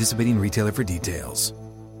 2024. See participating retailer for details.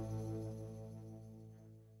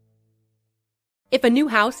 If a new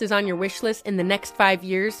house is on your wish list in the next 5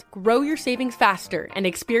 years, grow your savings faster and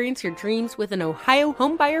experience your dreams with an Ohio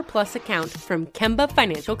Homebuyer Plus account from Kemba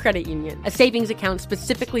Financial Credit Union. A savings account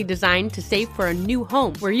specifically designed to save for a new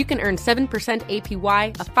home where you can earn 7%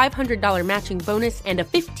 APY, a $500 matching bonus, and a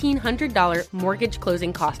 $1,500 mortgage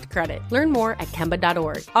closing cost credit. Learn more at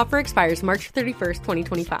Kemba.org. Offer expires March 31st,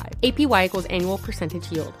 2025. APY equals annual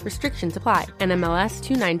percentage yield. Restrictions apply. NMLS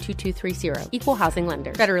 292230. Equal housing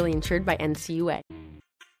lender. Federally insured by NCUA.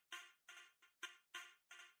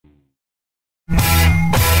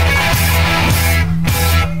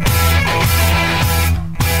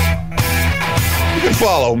 You can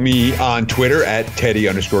follow me on Twitter at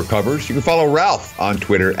Teddy_covers. You can follow Ralph on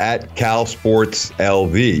Twitter at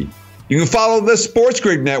CalSportsLV. You can follow the Sports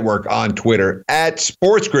Grid Network on Twitter at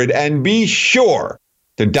SportsGrid, and be sure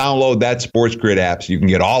to download that Sports Grid app so you can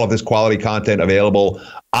get all of this quality content available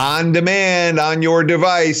on demand on your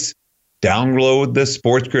device. Download the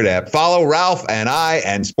Sports Grid app. Follow Ralph and I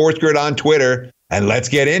and Sports Grid on Twitter, and let's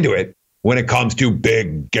get into it when it comes to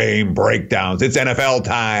big game breakdowns. It's NFL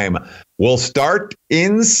time. We'll start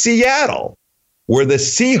in Seattle, where the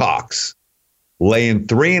Seahawks laying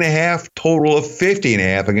 3.5, total of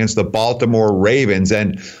 50.5 against the Baltimore Ravens.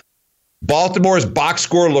 And Baltimore's box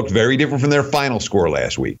score looked very different from their final score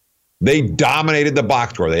last week. They dominated the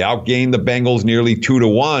box score. They outgained the Bengals nearly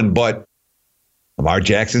 2-1, but Lamar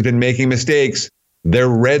Jackson's been making mistakes. Their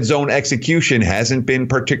red zone execution hasn't been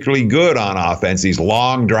particularly good on offense. These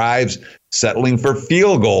long drives settling for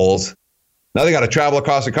field goals. Now they got to travel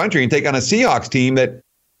across the country and take on a Seahawks team that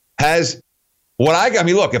has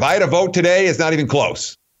look, if I had a vote today, it's not even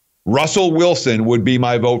close. Russell Wilson would be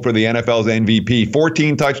my vote for the NFL's MVP.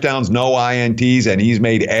 14 touchdowns, no INTs, and he's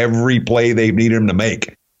made every play they've needed him to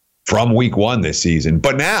make from week 1 this season.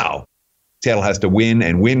 But now Seattle has to win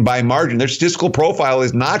and win by margin. Their statistical profile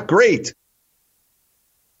is not great.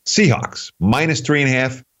 Seahawks,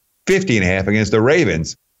 -3.5, 50.5 against the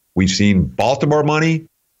Ravens. We've seen Baltimore money.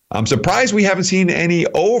 I'm surprised we haven't seen any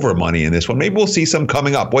over money in this one. Maybe we'll see some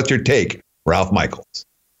coming up. What's your take, Ralph Michaels?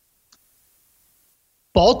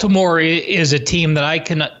 Baltimore is a team that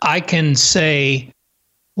I can say,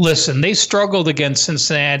 listen, they struggled against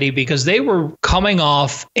Cincinnati because they were coming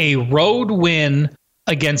off a road win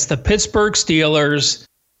against the Pittsburgh Steelers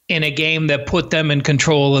in a game that put them in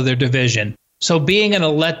control of their division. So being in a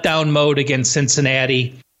letdown mode against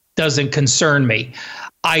Cincinnati doesn't concern me.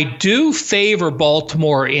 I do favor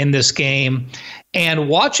Baltimore in this game, and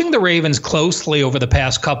watching the Ravens closely over the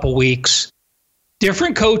past couple weeks,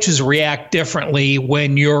 different coaches react differently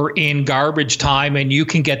when you're in garbage time and you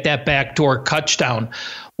can get that backdoor touchdown.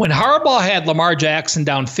 When Harbaugh had Lamar Jackson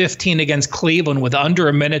down 15 against Cleveland with under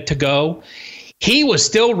a minute to go, he was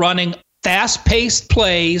still running fast-paced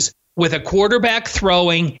plays with a quarterback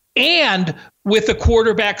throwing and with a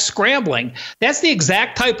quarterback scrambling. That's the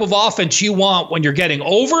exact type of offense you want when you're getting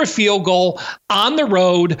over a field goal on the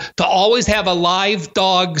road, to always have a live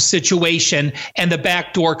dog situation and the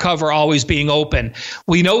backdoor cover always being open.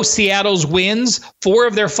 We know Seattle's wins, 4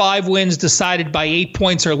 of their 5 wins decided by 8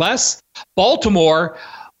 points or less. Baltimore,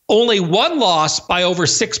 only 1 loss by over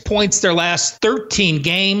 6 points their last 13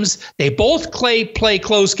 games. They both play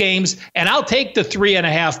close games, and I'll take the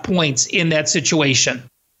 3.5 points in that situation.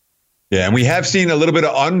 Yeah, and we have seen a little bit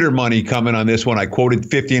of under money coming on this one. I quoted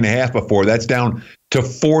 50.5 before. That's down to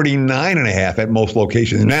 49.5 at most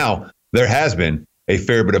locations. Now, there has been a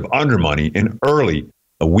fair bit of under money in early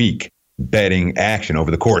week betting action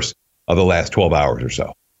over the course of the last 12 hours or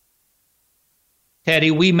so.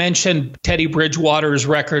 Teddy, we mentioned Teddy Bridgewater's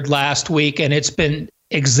record last week, and it's been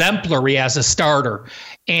exemplary as a starter.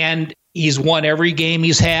 And he's won every game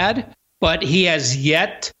he's had, but he has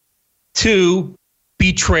yet to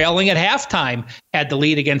be trailing at halftime. Had the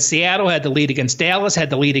lead against Seattle, had the lead against Dallas, had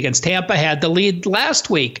the lead against Tampa, had the lead last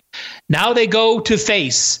week. Now they go to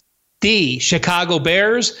face the Chicago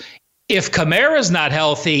Bears. If Kamara's not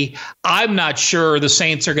healthy, I'm not sure the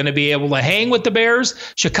Saints are going to be able to hang with the Bears.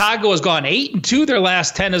 Chicago has gone 8-2 their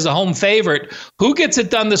last 10 as a home favorite. Who gets it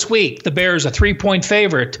done this week? The Bears, a 3-point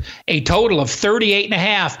favorite, a total of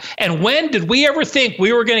 38.5. And when did we ever think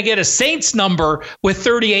we were going to get a Saints number with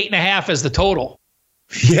 38.5 as the total?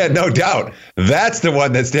 Yeah, no doubt. That's the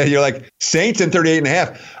one that's there. You're like, Saints and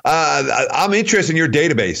 38.5. I'm interested in your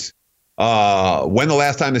database. When the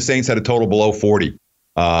last time the Saints had a total below 40?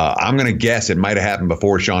 I'm going to guess it might have happened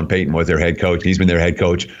before Sean Payton was their head coach. He's been their head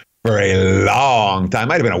coach for a long time.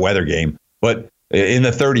 Might have been a weather game, but in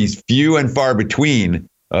the 30s, few and far between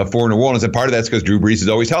for New Orleans. And part of that's because Drew Brees is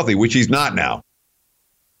always healthy, which he's not now.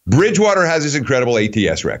 Bridgewater has this incredible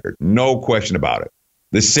ATS record. No question about it.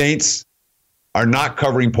 The Saints are not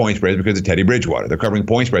covering point spreads because of Teddy Bridgewater. They're covering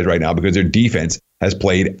point spreads right now because their defense has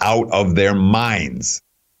played out of their minds.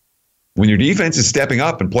 When your defense is stepping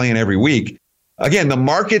up and playing every week, again, the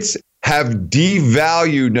markets have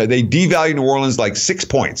devalued. They devalued New Orleans like 6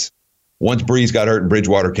 points once Brees got hurt and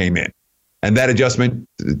Bridgewater came in. And that adjustment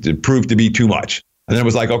proved to be too much. And then it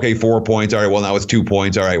was like, okay, 4 points. All right, well, now it's 2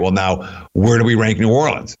 points. All right, well, now where do we rank New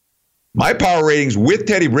Orleans? My power ratings with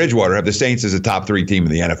Teddy Bridgewater have the Saints as a top 3 team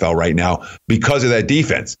in the NFL right now because of that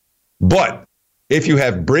defense. But if you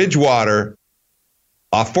have Bridgewater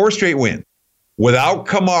off 4 straight wins without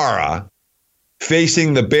Kamara,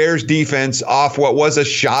 facing the Bears defense off what was a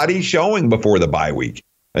shoddy showing before the bye week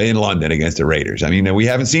in London against the Raiders. I mean, we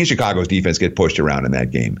haven't seen Chicago's defense get pushed around in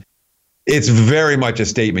that game. It's very much a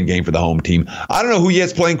statement game for the home team. I don't know who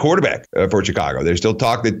yet's playing quarterback for Chicago. There's still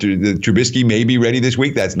talk that Trubisky may be ready this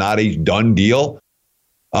week. That's not a done deal.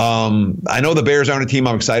 I know the Bears aren't a team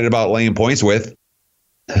I'm excited about laying points with,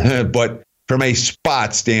 but from a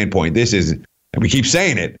spot standpoint, this is, and we keep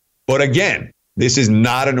saying it, but again, this is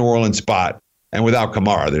not a New Orleans spot. And without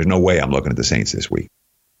Kamara, there's no way I'm looking at the Saints this week.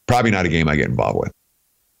 Probably not a game I get involved with.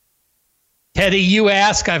 Teddy, you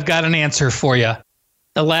ask, I've got an answer for you.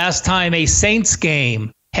 The last time a Saints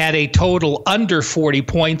game had a total under 40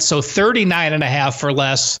 points, so 39.5 or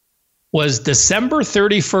less, was December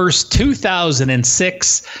 31st,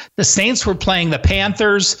 2006. The Saints were playing the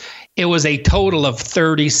Panthers. It was a total of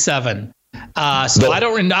 37. I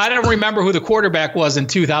don't remember who the quarterback was in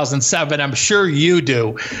 2007. I'm sure you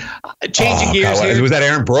do. Changing gears here. Was that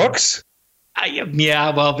Aaron Brooks?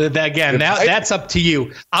 Yeah, well, again, that's up to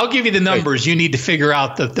you. I'll give you the numbers. You need to figure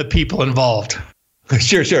out the people involved.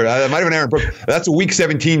 Sure. It might have been Aaron Brooks. That's a Week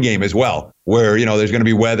 17 game as well, where there's going to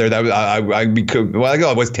be weather. That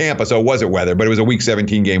it was Tampa, so it wasn't weather, but it was a Week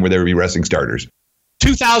 17 game where there would be resting starters.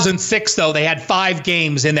 2006, though, they had 5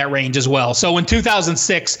 games in that range as well. So in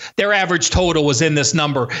 2006, their average total was in this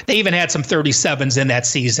number. They even had some 37s in that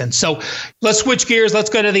season. So let's switch gears. Let's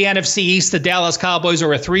go to the NFC East. The Dallas Cowboys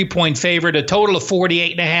are a 3-point favorite, a total of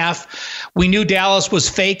 48.5. We knew Dallas was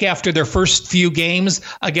fake after their first few games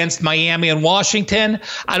against Miami and Washington.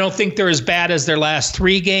 I don't think they're as bad as their last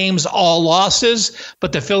 3 games, all losses.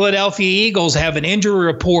 But the Philadelphia Eagles have an injury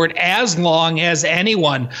report as long as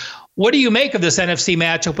anyone. What do you make of this NFC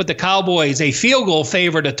matchup with the Cowboys, a field goal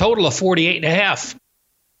favorite, a total of 48.5?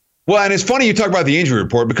 Well, and it's funny you talk about the injury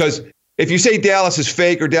report because if you say Dallas is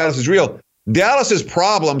fake or Dallas is real, Dallas's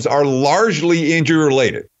problems are largely injury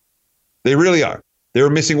related. They really are. They were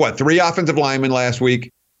missing, 3 offensive linemen last week.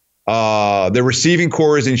 Their receiving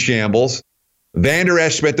core is in shambles. Vander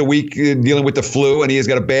Esch spent the week dealing with the flu, and he has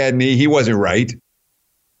got a bad knee. He wasn't right.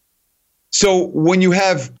 So when you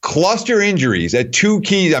have cluster injuries at 2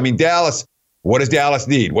 keys, Dallas, what does Dallas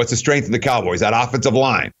need? What's the strength of the Cowboys? That offensive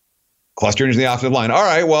line. Cluster injuries in the offensive line. All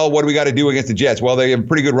right, well, what do we got to do against the Jets? Well, they have a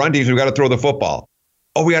pretty good run team, so we got to throw the football.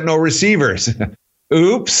 Oh, we got no receivers.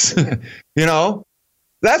 Oops.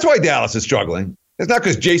 That's why Dallas is struggling. It's not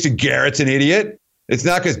because Jason Garrett's an idiot. It's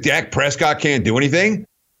not because Dak Prescott can't do anything.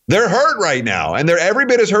 They're hurt right now, and they're every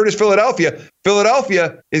bit as hurt as Philadelphia.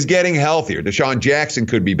 Philadelphia is getting healthier. Deshaun Jackson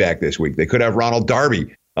could be back this week. They could have Ronald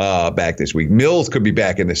Darby back this week. Mills could be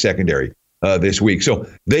back in the secondary this week. So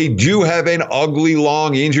they do have an ugly,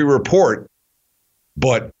 long injury report,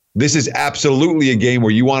 but this is absolutely a game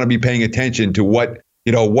where you want to be paying attention to what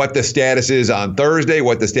the status is on Thursday,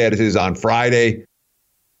 what the status is on Friday,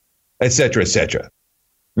 et cetera, et cetera.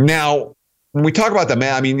 Now, when we talk about the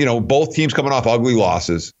man, both teams coming off ugly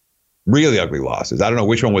losses, really ugly losses. I don't know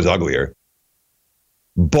which one was uglier.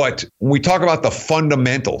 But when we talk about the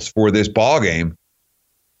fundamentals for this ball game,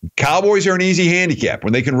 Cowboys are an easy handicap.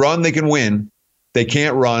 When they can run, they can win. They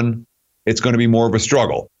can't run, it's going to be more of a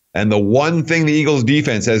struggle. And the one thing the Eagles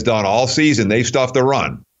defense has done all season, they've stuffed the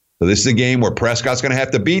run. So this is a game where Prescott's going to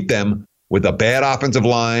have to beat them with a bad offensive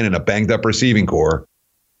line and a banged-up receiving core.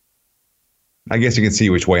 I guess you can see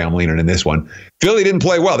which way I'm leaning in this one. Philly didn't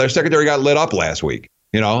play well. Their secondary got lit up last week,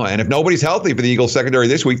 and if nobody's healthy for the Eagles secondary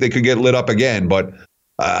this week, they could get lit up again. But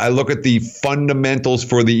I look at the fundamentals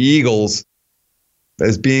for the Eagles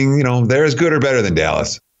as being, they're as good or better than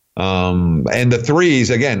Dallas. And the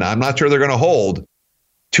threes, again, I'm not sure they're going to hold.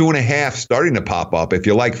 2.5 starting to pop up. If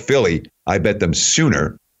you like Philly, I bet them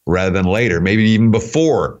sooner rather than later, maybe even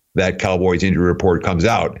before that Cowboys injury report comes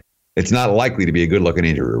out. It's not likely to be a good-looking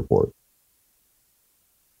injury report.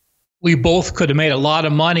 We both could have made a lot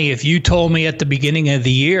of money if you told me at the beginning of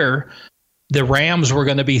the year the Rams were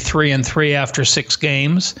going to be 3-3 after 6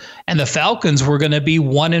 games and the Falcons were going to be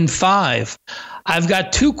 1-5. I've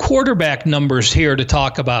got 2 quarterback numbers here to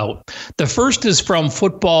talk about. The first is from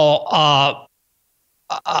Football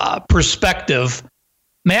Perspective.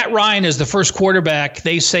 Matt Ryan is the first quarterback,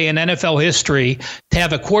 they say, in NFL history to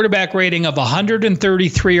have a quarterback rating of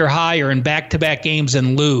 133 or higher in back-to-back games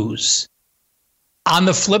and lose. On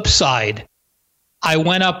the flip side, I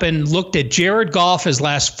went up and looked at Jared Goff, his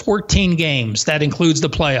last 14 games. That includes the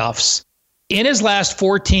playoffs. In his last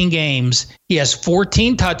 14 games, he has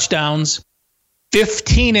 14 touchdowns,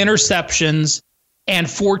 15 interceptions, and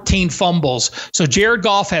 14 fumbles. So Jared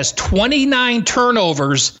Goff has 29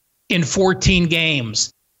 turnovers in 14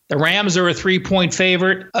 games. The Rams are a 3-point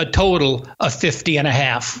favorite, a total of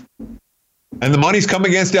 50.5. And the money's come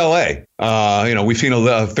against L.A. We've seen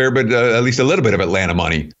a fair bit, at least a little bit of Atlanta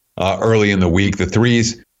money early in the week. The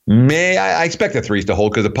threes, I expect the threes to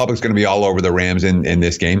hold because the public's going to be all over the Rams in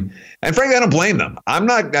this game. And frankly, I don't blame them. I'm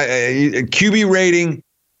not, QB rating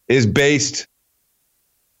is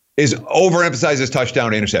overemphasizes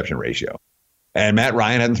touchdown to interception ratio. And Matt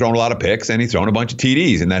Ryan hasn't thrown a lot of picks, and he's thrown a bunch of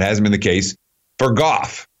TDs, and that hasn't been the case for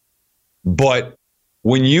Goff. But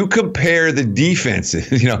when you compare the defenses,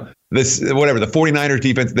 the 49ers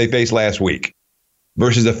defense they faced last week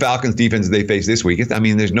versus the Falcons defense they faced this week,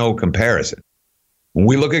 there's no comparison. When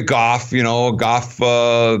we look at Goff, Goff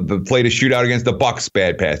played a shootout against the Bucs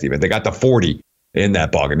bad pass defense. They got the 40 in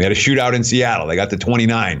that ballgame. They had a shootout in Seattle. They got the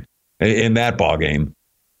 29 in that ballgame.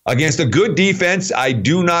 Against a good defense, I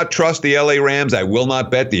do not trust the LA Rams. I will not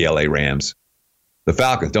bet the LA Rams. The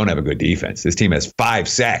Falcons don't have a good defense. This team has 5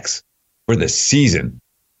 sacks for the season.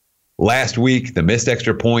 Last week, the missed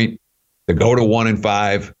extra point to go to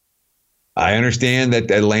 1-5. I understand that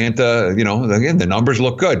Atlanta, again, the numbers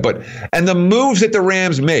look good. And the moves that the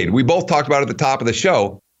Rams made, we both talked about at the top of the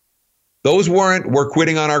show, those we're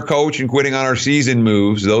quitting on our coach and quitting on our season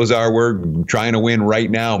moves. Those are we're trying to win right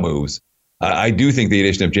now moves. I do think the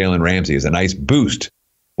addition of Jalen Ramsey is a nice boost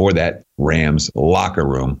for that Rams locker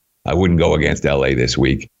room. I wouldn't go against LA this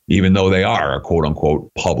week, even though they are a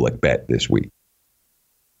quote-unquote public bet this week.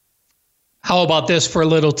 How about this for a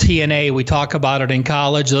little TNA? We talk about it in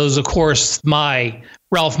college. Those, of course, my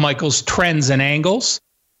Ralph Michaels trends and angles.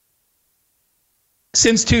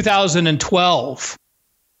 Since 2012,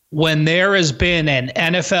 when there has been an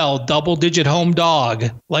NFL double-digit home dog,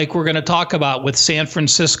 like we're going to talk about with San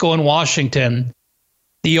Francisco and Washington,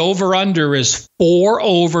 the over-under is 4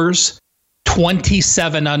 overs,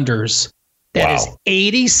 27 unders. That is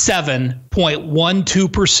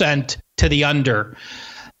 87.12% to the under.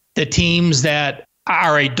 The teams that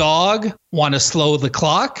are a dog want to slow the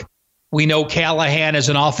clock. We know Callahan is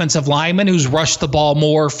an offensive lineman who's rushed the ball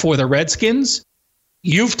more for the Redskins.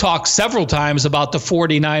 You've talked several times about the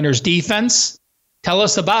 49ers defense. Tell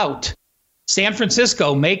us about San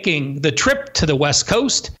Francisco making the trip to the West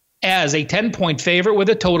Coast as a 10-point favorite with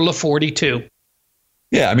a total of 42.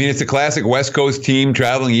 Yeah, it's a classic West Coast team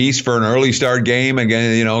traveling east for an early start game.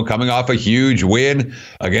 Again, coming off a huge win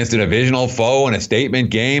against a divisional foe in a statement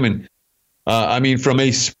game. And, from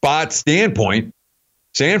a spot standpoint,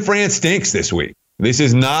 San Fran stinks this week. This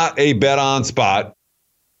is not a bet-on spot.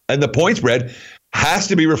 And the point spread has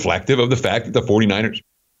to be reflective of the fact that the 49ers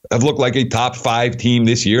have looked like a top 5 team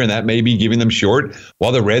this year, and that may be giving them short,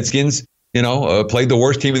 while the Redskins, played the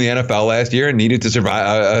worst team in the NFL last year and needed to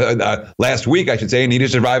survive last week, I should say, and needed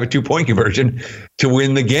to survive a 2-point conversion to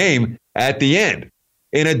win the game at the end.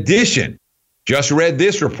 In addition, just read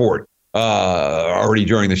this report already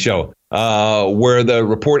during the show, where the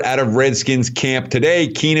report out of Redskins camp today,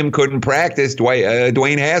 Keenum couldn't practice.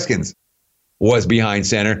 Dwayne Haskins was behind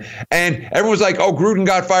center. And everyone's like, Gruden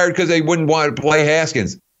got fired because they wouldn't want to play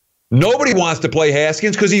Haskins. Nobody wants to play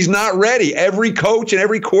Haskins because he's not ready. Every coach and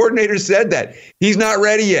every coordinator said that. He's not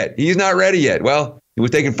ready yet. Well, he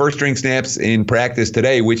was taking first-string snaps in practice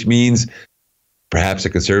today, which means perhaps a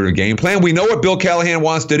conservative game plan. We know what Bill Callahan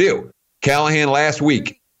wants to do. Callahan last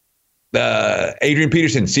week, Adrian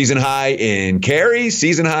Peterson, season high in carries,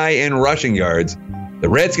 season high in rushing yards. The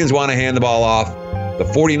Redskins want to hand the ball off. The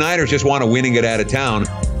 49ers just want to win and get out of town.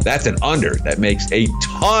 That's an under. That makes a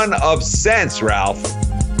ton of sense, Ralph.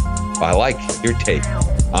 I like your take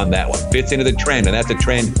on that one. Fits into the trend, and that's a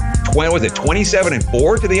trend.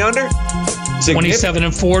 27-4 to the under?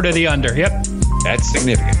 27-4 to the under, yep. That's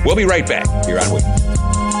significant. We'll be right back here on Week.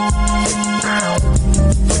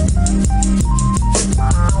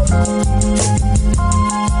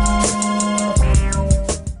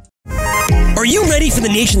 Are you ready for the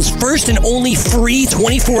nation's first and only free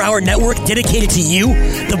 24-hour network dedicated to you,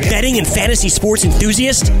 the betting and fantasy sports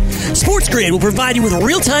enthusiast? SportsGrid will provide you with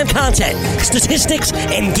real-time content, statistics,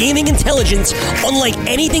 and gaming intelligence unlike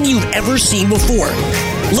anything you've ever seen before.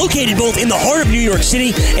 Located both in the heart of New York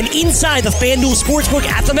City and inside the FanDuel Sportsbook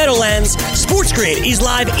at the Meadowlands, SportsGrid is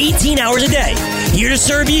live 18 hours a day, here to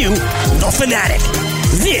serve you, the fanatic.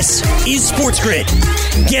 This is SportsGrid.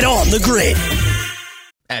 Get on the grid.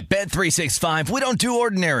 At Bet365, we don't do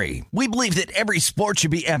ordinary. We believe that every sport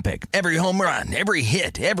should be epic. Every home run, every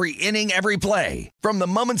hit, every inning, every play. From the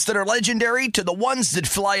moments that are legendary to the ones that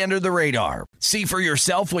fly under the radar. See for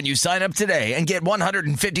yourself when you sign up today and get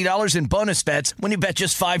 $150 in bonus bets when you bet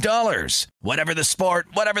just $5. Whatever the sport,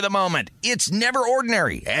 whatever the moment, it's never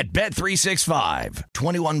ordinary at Bet365.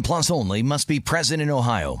 21 plus only. Must be present in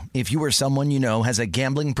Ohio. If you or someone you know has a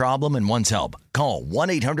gambling problem and wants help, call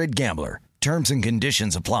 1-800-GAMBLER. Terms and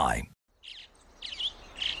conditions apply.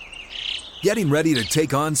 Getting ready to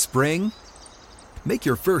take on spring? Make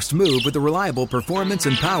your first move with the reliable performance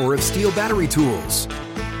and power of Steel battery tools.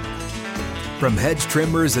 From hedge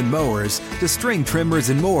trimmers and mowers to string trimmers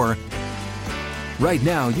and more, right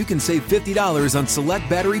now you can save $50 on select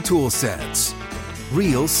battery tool sets.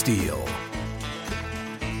 Real Steel.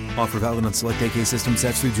 Offer valid on select AK system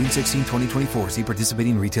sets through June 16, 2024. See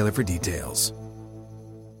participating retailer for details.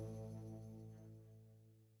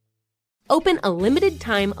 Open a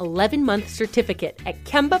limited-time 11-month certificate at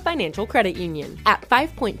Kemba Financial Credit Union. At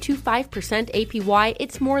 5.25% APY,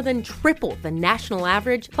 it's more than triple the national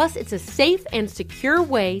average, plus it's a safe and secure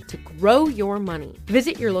way to grow your money.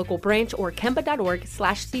 Visit your local branch or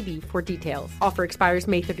kemba.org/cb for details. Offer expires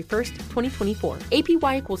May 31st, 2024.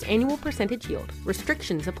 APY equals annual percentage yield.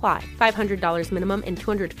 Restrictions apply. $500 minimum and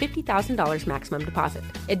 $250,000 maximum deposit.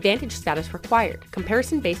 Advantage status required.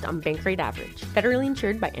 Comparison based on bank rate average. Federally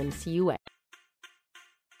insured by NCUA.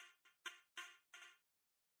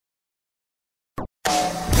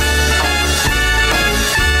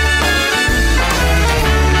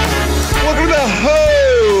 Welcome to the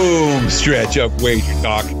home stretch of Wager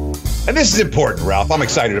Talk. And this is important, Ralph. I'm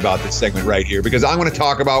excited about this segment right here because I'm going to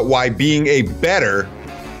talk about why being a bettor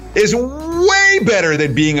is way better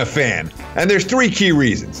than being a fan. And there's three key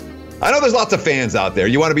reasons. I know there's lots of fans out there.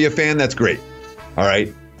 You want to be a fan? That's great. All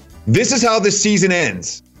right. This is how the season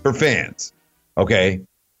ends for fans. Okay.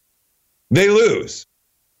 They lose.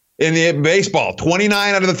 In the baseball,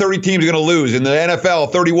 29 out of the 30 teams are going to lose. In the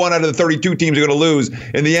NFL, 31 out of the 32 teams are going to lose.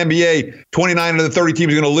 In the NBA, 29 out of the 30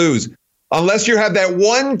 teams are going to lose. Unless you have that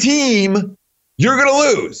one team, you're going to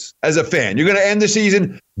lose as a fan. You're going to end the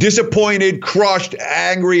season disappointed, crushed,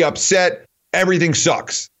 angry, upset. Everything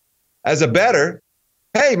sucks. As a bettor,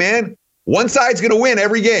 hey, man, one side's going to win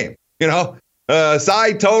every game. You know,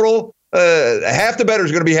 side total, half the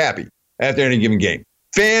bettors are going to be happy after any given game.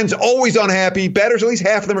 Fans always unhappy. Bettors, at least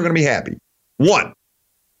half of them are going to be happy. One,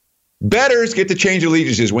 bettors get to change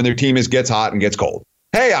allegiances when their team gets hot and gets cold.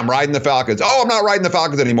 Hey, I'm riding the Falcons. Oh, I'm not riding the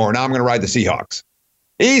Falcons anymore. Now I'm going to ride the Seahawks.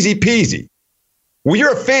 Easy peasy. When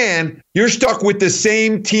you're a fan, you're stuck with the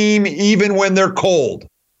same team even when they're cold.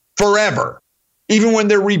 Forever. Even when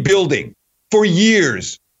they're rebuilding. For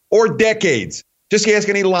years or decades. Just ask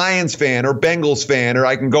any Lions fan or Bengals fan, or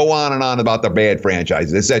I can go on and on about the bad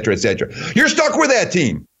franchises, et cetera, et cetera. You're stuck with that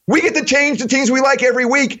team. We get to change the teams we like every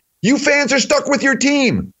week. You fans are stuck with your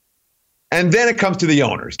team. And then it comes to the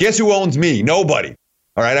owners. Guess who owns me? Nobody.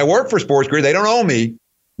 All right, I work for SportsGrid. They don't own me.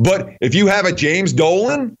 But if you have a James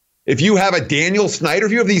Dolan, if you have a Daniel Snyder,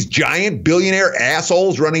 if you have these giant billionaire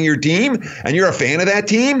assholes running your team and you're a fan of that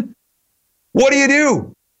team, what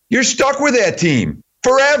do? You're stuck with that team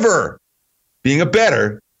forever. Being a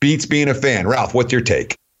bettor beats being a fan. Ralph, what's your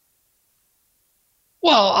take?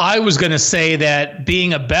 Well, I was going to say that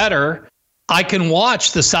being a bettor, I can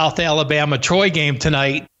watch the South Alabama Troy game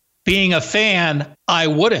tonight. Being a fan, I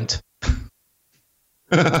wouldn't.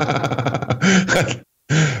 That's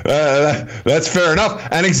fair enough.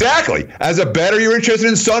 And exactly. As a bettor, you're interested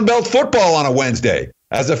in Sunbelt football on a Wednesday.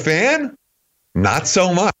 As a fan, not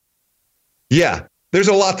so much. Yeah, there's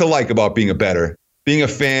a lot to like about being a bettor. Being a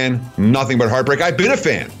fan, nothing but heartbreak. I've been a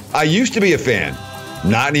fan. I used to be a fan.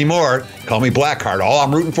 Not anymore. Call me Blackheart. All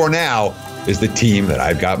I'm rooting for now is the team that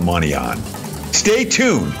I've got money on. Stay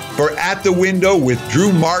tuned for At the Window with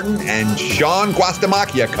Drew Martin and Sean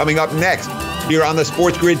Guastamacchia coming up next here on the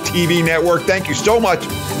Sports Grid TV network. Thank you so much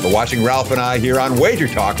for watching Ralph and I here on Wager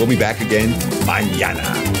Talk. We'll be back again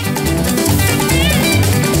mañana.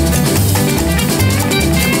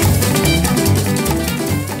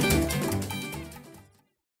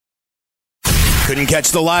 Couldn't catch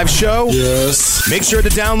the live show? Yes. Make sure to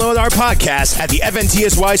download our podcast at the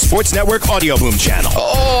FNTSY Sports Network Audio Boom channel.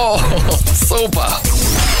 Oh, super.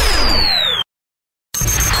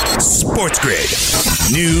 Sports Grid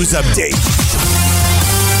News Update.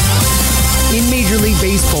 In Major League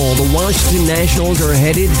Baseball, the Washington Nationals are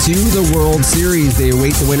headed to the World Series. They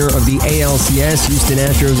await the winner of the ALCS, Houston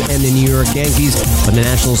Astros, and the New York Yankees, but the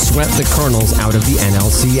Nationals swept the Cardinals out of the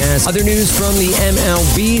NLCS. Other news from the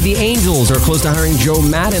MLB, the Angels are close to hiring Joe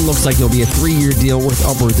Madden. Looks like there'll be a 3-year deal worth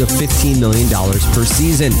upwards of $15 million per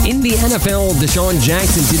season. In the NFL, Deshaun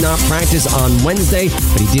Jackson did not practice on Wednesday,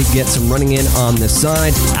 but he did get some running in on the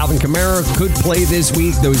side. Alvin Kamara could play this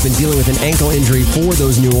week, though he's been dealing with an ankle injury for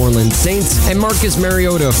those New Orleans Saints. And Marcus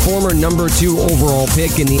Mariota, former number 2 overall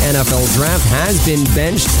pick in the NFL draft, has been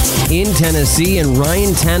benched in Tennessee, and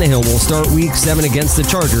Ryan Tannehill will start Week 7 against the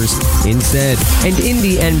Chargers instead. And in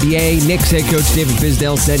the NBA, Knicks head coach David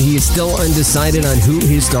Fizdale said he is still undecided on who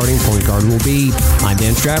his starting point guard will be. I'm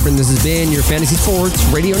Dan Strapper, and this has been your Fantasy Sports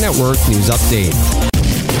Radio Network News Update.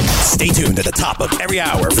 Stay tuned at the top of every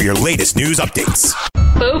hour for your latest news updates.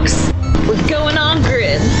 Folks, we're going on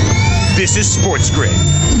grid. This is Sports Grid.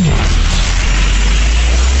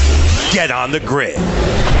 Get on the grid.